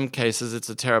 In some cases, it's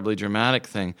a terribly dramatic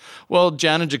thing. Well,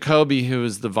 Jana Jacoby, who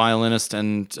is the violinist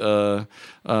and in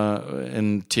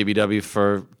TBW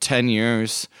for 10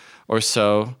 years or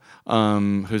so,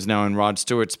 who's now in Rod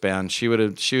Stewart's band, she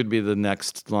would be the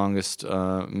next longest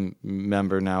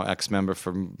member now, ex-member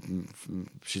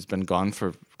she's been gone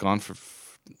for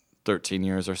 13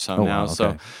 years or so now. Wow,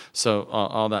 okay. So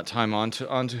all that time onto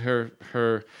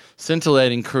her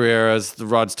scintillating career as the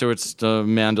Rod Stewart's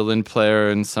mandolin player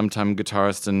and sometime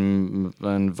guitarist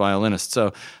and violinist.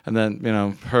 So and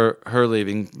then her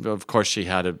leaving, of course she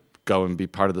had to go and be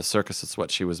part of the circus. It's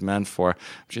what she was meant for.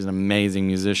 She's an amazing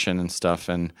musician and stuff,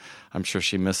 and I'm sure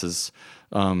she misses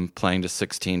playing to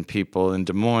 16 people in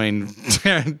Des Moines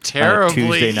terribly. On a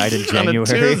Tuesday night in January. On a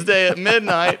Tuesday at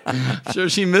midnight. I'm sure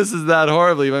she misses that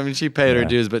horribly. I mean, she paid her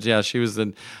dues, but yeah, she was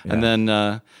and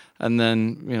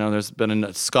then there's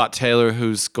been Scott Taylor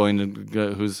who's going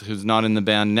to who's not in the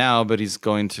band now, but he's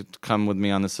going to come with me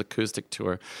on this acoustic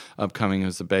tour upcoming.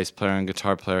 Who's a bass player and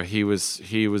guitar player. He was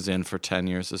in for 10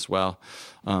 years as well,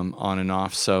 on and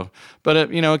off. So, but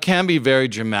it can be very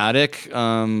dramatic.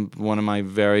 One of my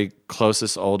very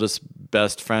closest, oldest,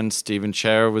 best friends, Stephen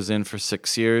Chair, was in for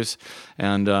 6 years,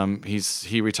 and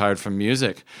he retired from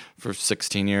music for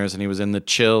 16 years, and he was in the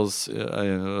Chills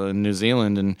in New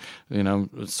Zealand, and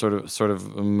sort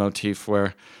of a motif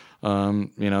where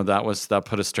that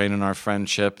put a strain on our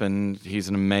friendship, and he's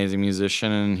an amazing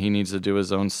musician, and he needs to do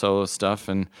his own solo stuff,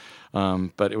 and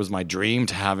but it was my dream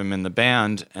to have him in the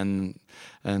band, and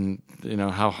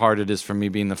how hard it is for me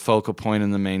being the focal point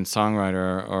and the main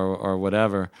songwriter or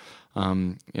whatever.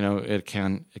 It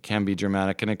can be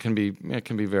dramatic, and it can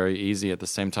be very easy at the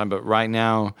same time. But right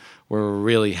now, we're a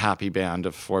really happy band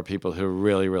of 4 people who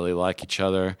really, really like each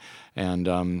other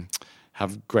and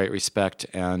have great respect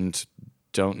and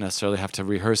don't necessarily have to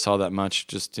rehearse all that much.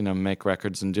 Just make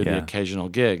records and do the occasional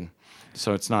gig.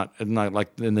 So it's not like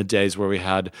in the days where we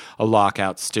had a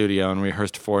lockout studio and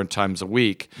rehearsed 4 times a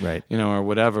week, right? Or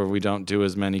whatever. We don't do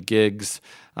as many gigs.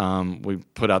 We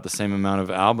put out the same amount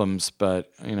of albums,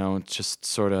 but it's just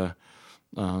sort of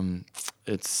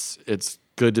it's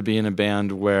good to be in a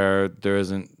band where there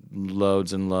isn't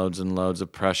loads and loads and loads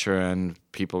of pressure and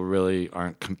people really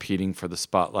aren't competing for the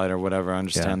spotlight or whatever.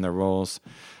 Understand their roles.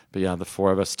 But yeah, the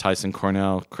 4 of us, Tyson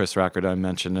Cornell, Chris Rackard I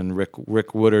mentioned, and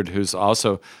Rick Woodard, who's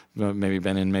also maybe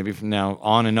been in maybe now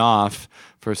on and off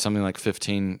for something like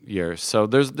 15 years. So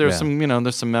there's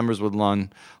some members with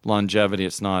longevity.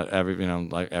 It's not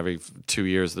like every 2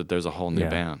 years that there's a whole new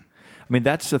band. I mean,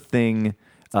 that's a thing,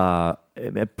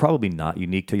 probably not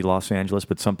unique to Los Angeles,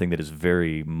 but something that is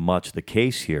very much the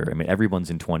case here. I mean, everyone's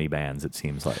in 20 bands, it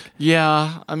seems like.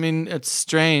 Yeah, I mean, it's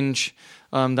strange.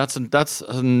 That's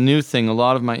a new thing. A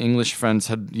lot of my English friends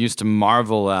used to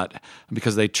marvel at,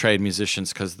 because they trade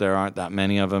musicians because there aren't that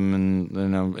many of them,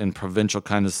 and in provincial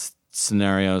kind of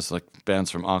scenarios like bands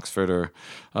from Oxford or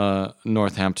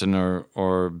Northampton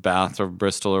or Bath or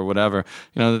Bristol or whatever,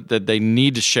 that they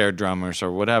need to share drummers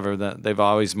or whatever. That they've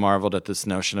always marveled at this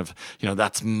notion of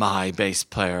that's my bass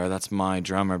player, that's my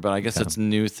drummer. But I guess it's a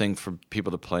new thing for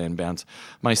people to play in bands.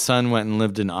 My son went and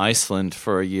lived in Iceland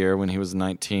for a year when he was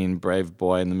 19, brave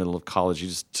boy in the middle of college. He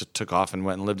just took off and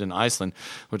went and lived in Iceland,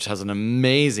 which has an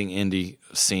amazing indie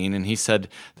scene. And he said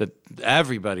that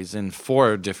everybody's in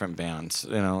 4 different bands,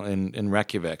 in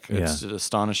Reykjavik. It's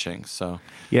astonishing. So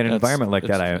in an environment like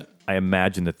that, I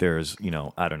imagine that there's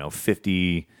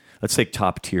 50, let's say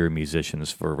top tier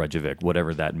musicians for Reykjavik,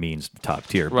 whatever that means, top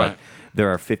tier. Right. But there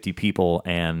are 50 people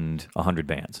and 100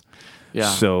 bands. Yeah.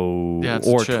 So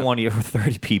or 20 or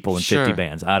 30 people and 50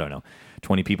 bands. I don't know.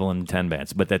 20 people and 10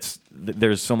 bands. But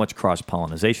there's so much cross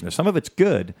pollination. Some of it's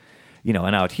good.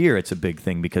 and out here it's a big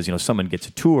thing because, someone gets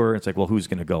a tour. It's like, well, who's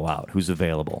going to go out? Who's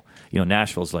available?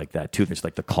 Nashville's like that too. There's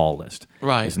like the call list.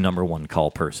 Right. It's number 1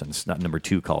 call person. It's not number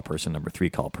 2 call person, number 3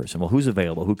 call person. Well, who's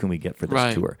available? Who can we get for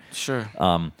this tour? Sure.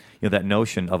 That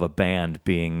notion of a band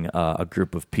being a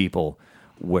group of people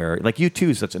where, like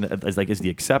U2 is the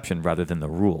exception rather than the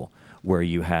rule, where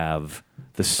you have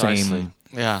the same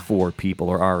 4 people,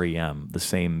 or REM, the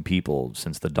same people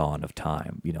since the dawn of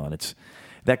time, and it's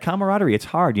that camaraderie. It's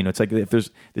hard, it's like this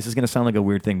is going to sound like a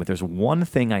weird thing, but there's one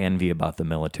thing I envy about the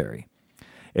military.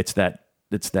 It's that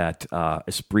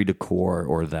esprit de corps,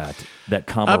 or that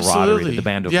camaraderie, Absolutely. the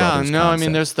band of brothers concept. I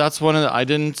mean, that's one of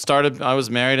the. I was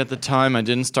married at the time. I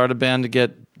didn't start a band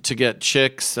to get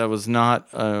chicks. I was not,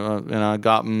 I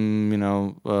got a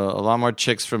lot more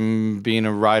chicks from being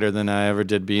a writer than I ever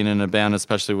did being in a band,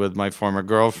 especially with my former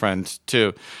girlfriend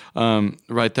too,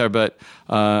 right there. But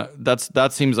that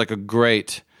seems like a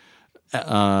great,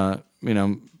 MO.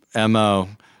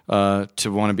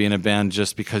 To want to be in a band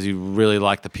just because you really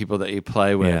like the people that you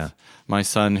play with. Yeah. My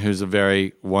son, who's a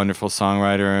very wonderful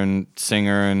songwriter and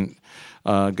singer and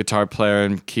guitar player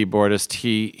and keyboardist,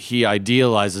 he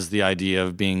idealizes the idea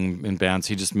of being in bands.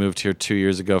 He just moved here 2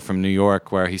 years ago from New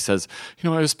York, where he says, I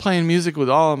was playing music with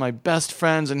all of my best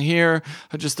friends, and here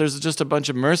there's just a bunch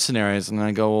of mercenaries. And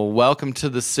I go, well, welcome to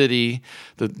the city,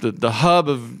 the hub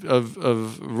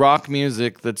of rock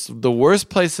music. That's the worst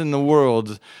place in the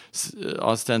world,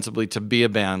 ostensibly, to be a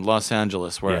band, Los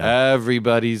Angeles, where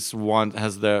everybody's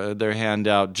has their hand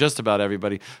out, just about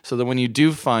everybody. So that when you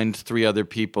do find 3 other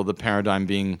people, the paradigm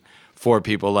being 4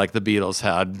 people like the Beatles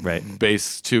had,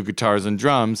 bass, 2 guitars, and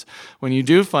drums. When you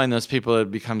do find those people, it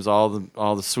becomes all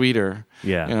the sweeter.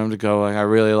 Yeah. To go, I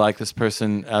really like this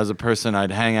person as a person.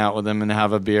 I'd hang out with them and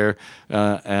have a beer,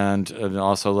 and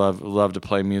also love to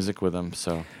play music with them.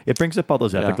 So it brings up all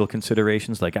those ethical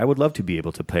considerations. Like, I would love to be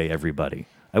able to pay everybody.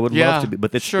 I would love to be,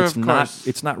 but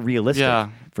it's not realistic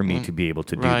for me to be able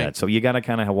to do that. So you got to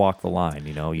kind of walk the line,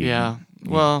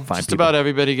 Well, just about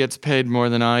everybody gets paid more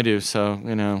than I do, so,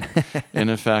 in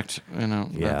effect,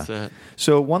 that's it.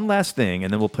 So one last thing,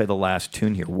 and then we'll play the last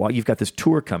tune here. You've got this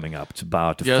tour coming up. It's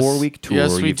about a 4-week tour.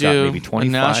 Yes, we You've do. got maybe 25.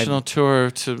 A national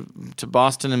tour to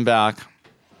Boston and back.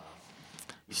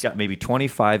 You've got maybe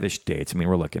 25-ish dates. I mean,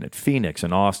 we're looking at Phoenix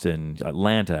and Austin,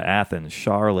 Atlanta, Athens,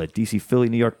 Charlotte, D.C., Philly,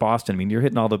 New York, Boston. I mean, you're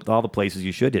hitting all the places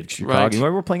you should hit. Chicago. Right. You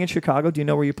remember we're playing in Chicago? Do you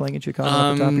know where you're playing in Chicago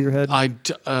off the top of your head?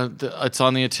 It's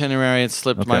on the itinerary. It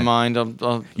slipped my mind.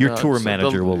 Your tour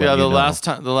manager will let you know.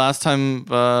 The last time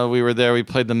we were there, we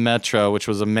played the Metro, which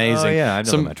was amazing. Oh, yeah, I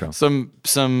know the Metro.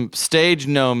 Some stage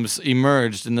gnomes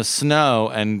emerged in the snow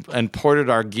and ported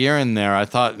our gear in there. I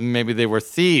thought maybe they were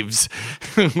thieves.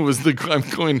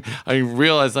 I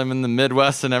realize I'm in the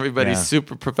Midwest and everybody's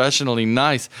super professionally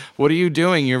nice. What are you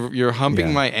doing? You're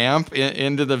humping my amp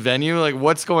into the venue. Like,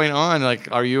 what's going on?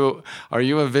 Like, are you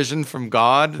a vision from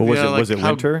God? Well, was it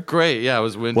winter? Great, yeah, it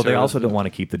was winter. Well, they also don't want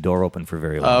to keep the door open for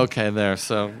very long. Okay, there.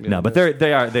 So but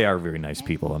they are very nice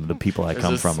people, and the people I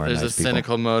come from are nice people. There's a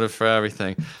cynical motive for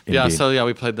everything. Indeed. Yeah, so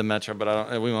we played the Metro,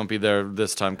 but we won't be there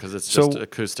this time because it's just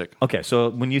acoustic. Okay, so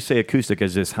when you say acoustic,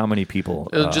 is this how many people?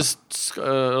 It'll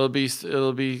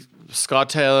be Scott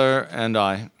Taylor and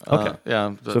I. Okay.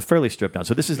 So fairly stripped down.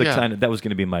 So this is the kind of, that was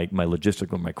going to be my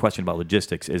question about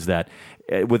logistics, is that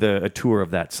with a tour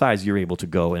of that size, you're able to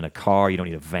go in a car. You don't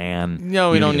need a van.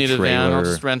 No, we don't need a van.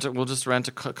 We'll just rent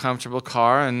a comfortable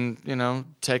car and,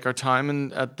 take our time.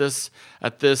 And at this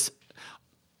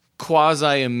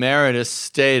quasi emeritus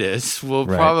status, we'll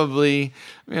probably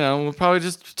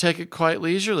just take it quite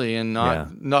leisurely and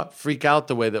not freak out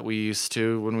the way that we used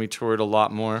to when we toured a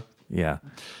lot more. Yeah.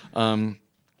 And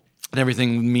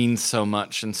everything means so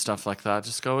much and stuff like that.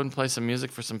 Just go and play some music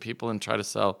for some people and try to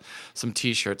sell some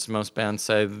T-shirts. Most bands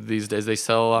say these days they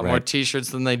sell a lot more T-shirts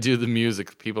than they do the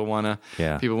music. People want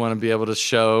to be able to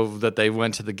show that they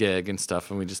went to the gig and stuff.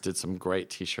 And we just did some great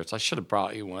T-shirts. I should have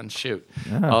brought you one. Shoot,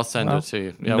 I'll send it to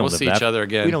you. Yeah, we'll see each other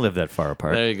again. We don't live that far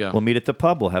apart. There you go. We'll meet at the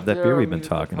pub. We'll have that beer we've been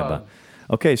talking about.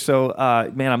 Okay, so,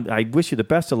 man, I wish you the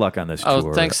best of luck on this tour.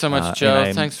 Oh, thanks so much,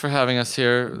 Joe. Thanks for having us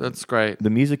here. That's great. The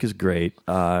music is great.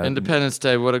 Independence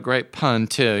Day, what a great pun,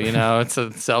 too. It's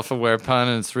a self-aware pun,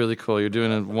 and it's really cool. You're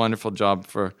doing a wonderful job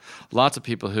for lots of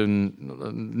people who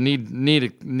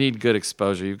need good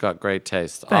exposure. You've got great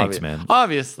taste. Thanks, man.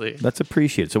 Obviously. That's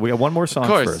appreciated. So we got one more song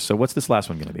first. So what's this last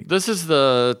one going to be? This is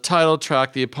the title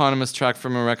track, the eponymous track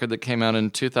from a record that came out in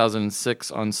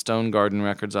 2006 on Stone Garden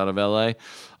Records out of L.A.,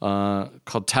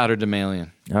 called Tatterdemalion.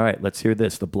 All right, let's hear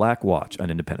this. The Black Watch on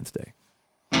Independence Day.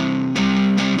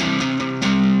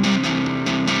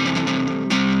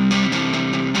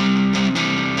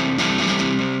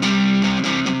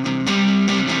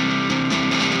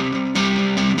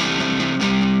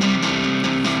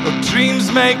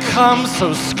 Dreams may come,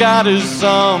 so scatter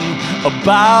some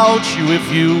about you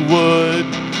if you would.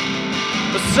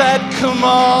 I said, come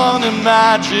on, a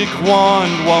magic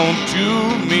wand won't do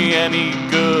me any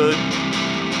good.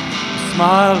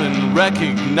 Smile and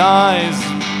recognize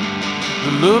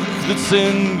the look that's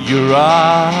in your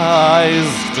eyes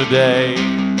today.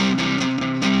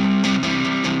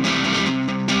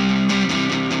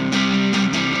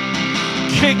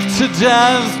 Kicked to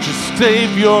death, just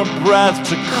save your breath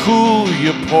to cool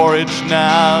your porridge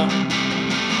now.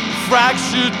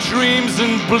 Fractured dreams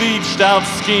and bleached out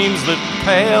schemes that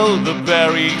pale the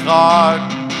very heart.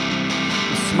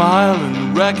 Smile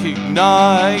and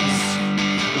recognize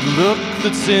the look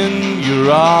that's in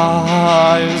your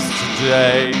eyes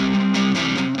today.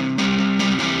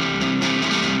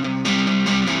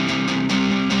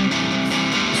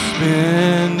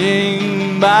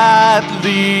 Spinning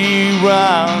madly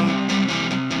round,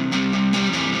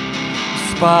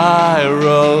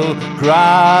 spiral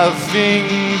graphing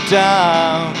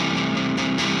down,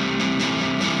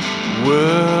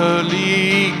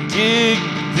 whirly-gig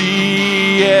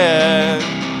the air.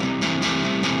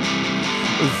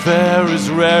 Fair is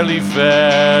rarely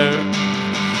fair.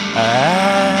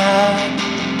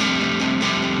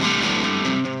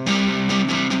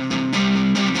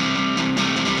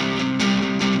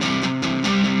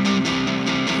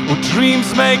 Well,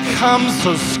 dreams may come,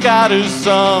 so scatter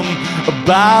some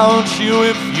about you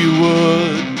if you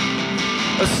would.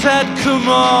 I said, come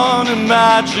on, a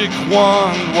magic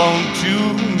wand won't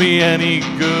do me any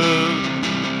good.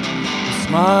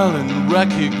 Smile and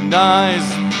recognize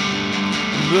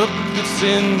the look that's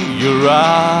in your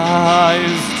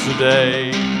eyes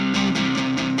today.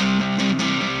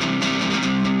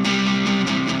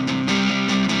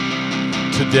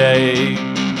 Today.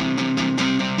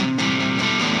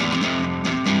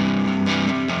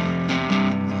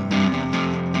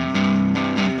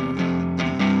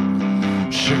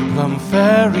 Sugar Plum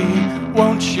Fairy,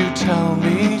 won't you tell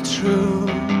me true?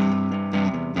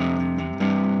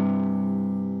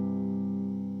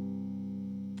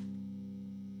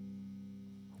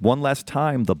 One last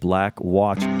time, The Black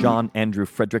Watch. John Andrew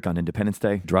Frederick on Independence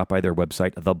Day. Drop by their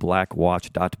website,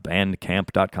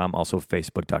 theblackwatch.bandcamp.com, also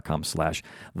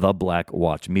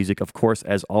facebook.com/thebblackwatch. Music, of course,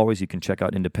 as always, you can check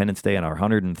out Independence Day and our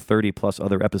 130 plus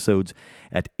other episodes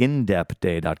at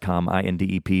indepday.com,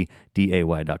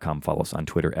 INDEPDAY.com. Follow us on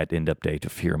Twitter at indepday to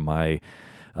hear my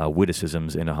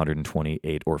witticisms in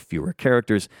 128 or fewer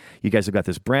characters. You guys have got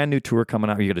this brand new tour coming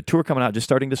out. You got a tour coming out just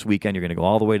starting this weekend. You're going to go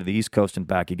all the way to the East Coast and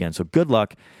back again. So good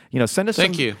luck. Send us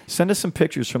send us some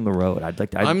pictures from the road. I love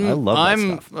that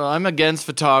stuff. I'm against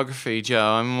photography, Joe.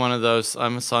 I'm one of those.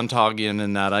 I'm a Sontagian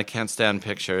in that I can't stand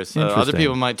pictures. Other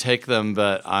people might take them,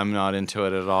 but I'm not into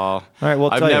it at all. All right. Well,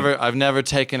 I've never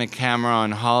taken a camera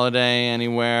on holiday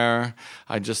anywhere.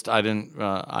 I don't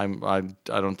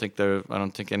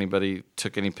think anybody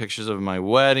took any pictures of my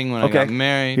wedding when I got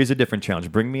married. Here's a different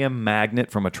challenge. Bring me a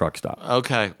magnet from a truck stop.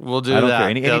 Okay, we'll do that. I don't that. care.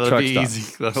 Any truck stop.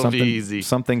 Easy. That'll be easy.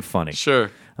 Something funny. Sure.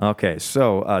 Okay,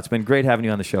 so it's been great having you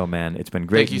on the show, man. It's been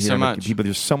great. Thank you so much.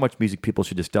 There's so much music. People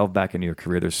should just delve back into your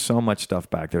career. There's so much stuff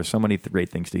back there. So many great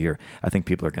things to hear. I think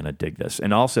people are going to dig this.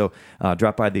 And also,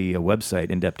 drop by the website,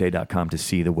 indepday.com, to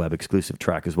see the web-exclusive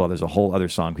track as well. There's a whole other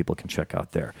song people can check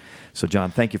out there. So,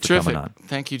 John, thank you for coming on.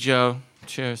 Thank you, Joe.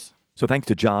 Cheers. So thanks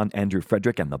to John Andrew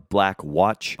Frederick and the Black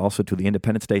Watch. Also to the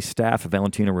Independence Day staff,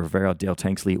 Valentino Rivera, Dale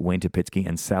Tanksley, Wayne Topitsky,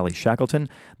 and Sally Shackleton.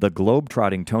 The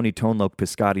globe-trotting Tony Tonelope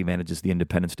Piscotti manages the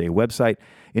Independence Day website.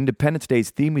 Independence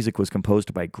Day's theme music was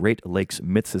composed by Great Lakes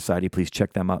Myth Society. Please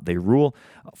check them out. They rule.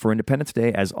 For Independence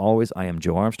Day, as always, I am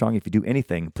Joe Armstrong. If you do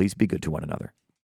anything, please be good to one another.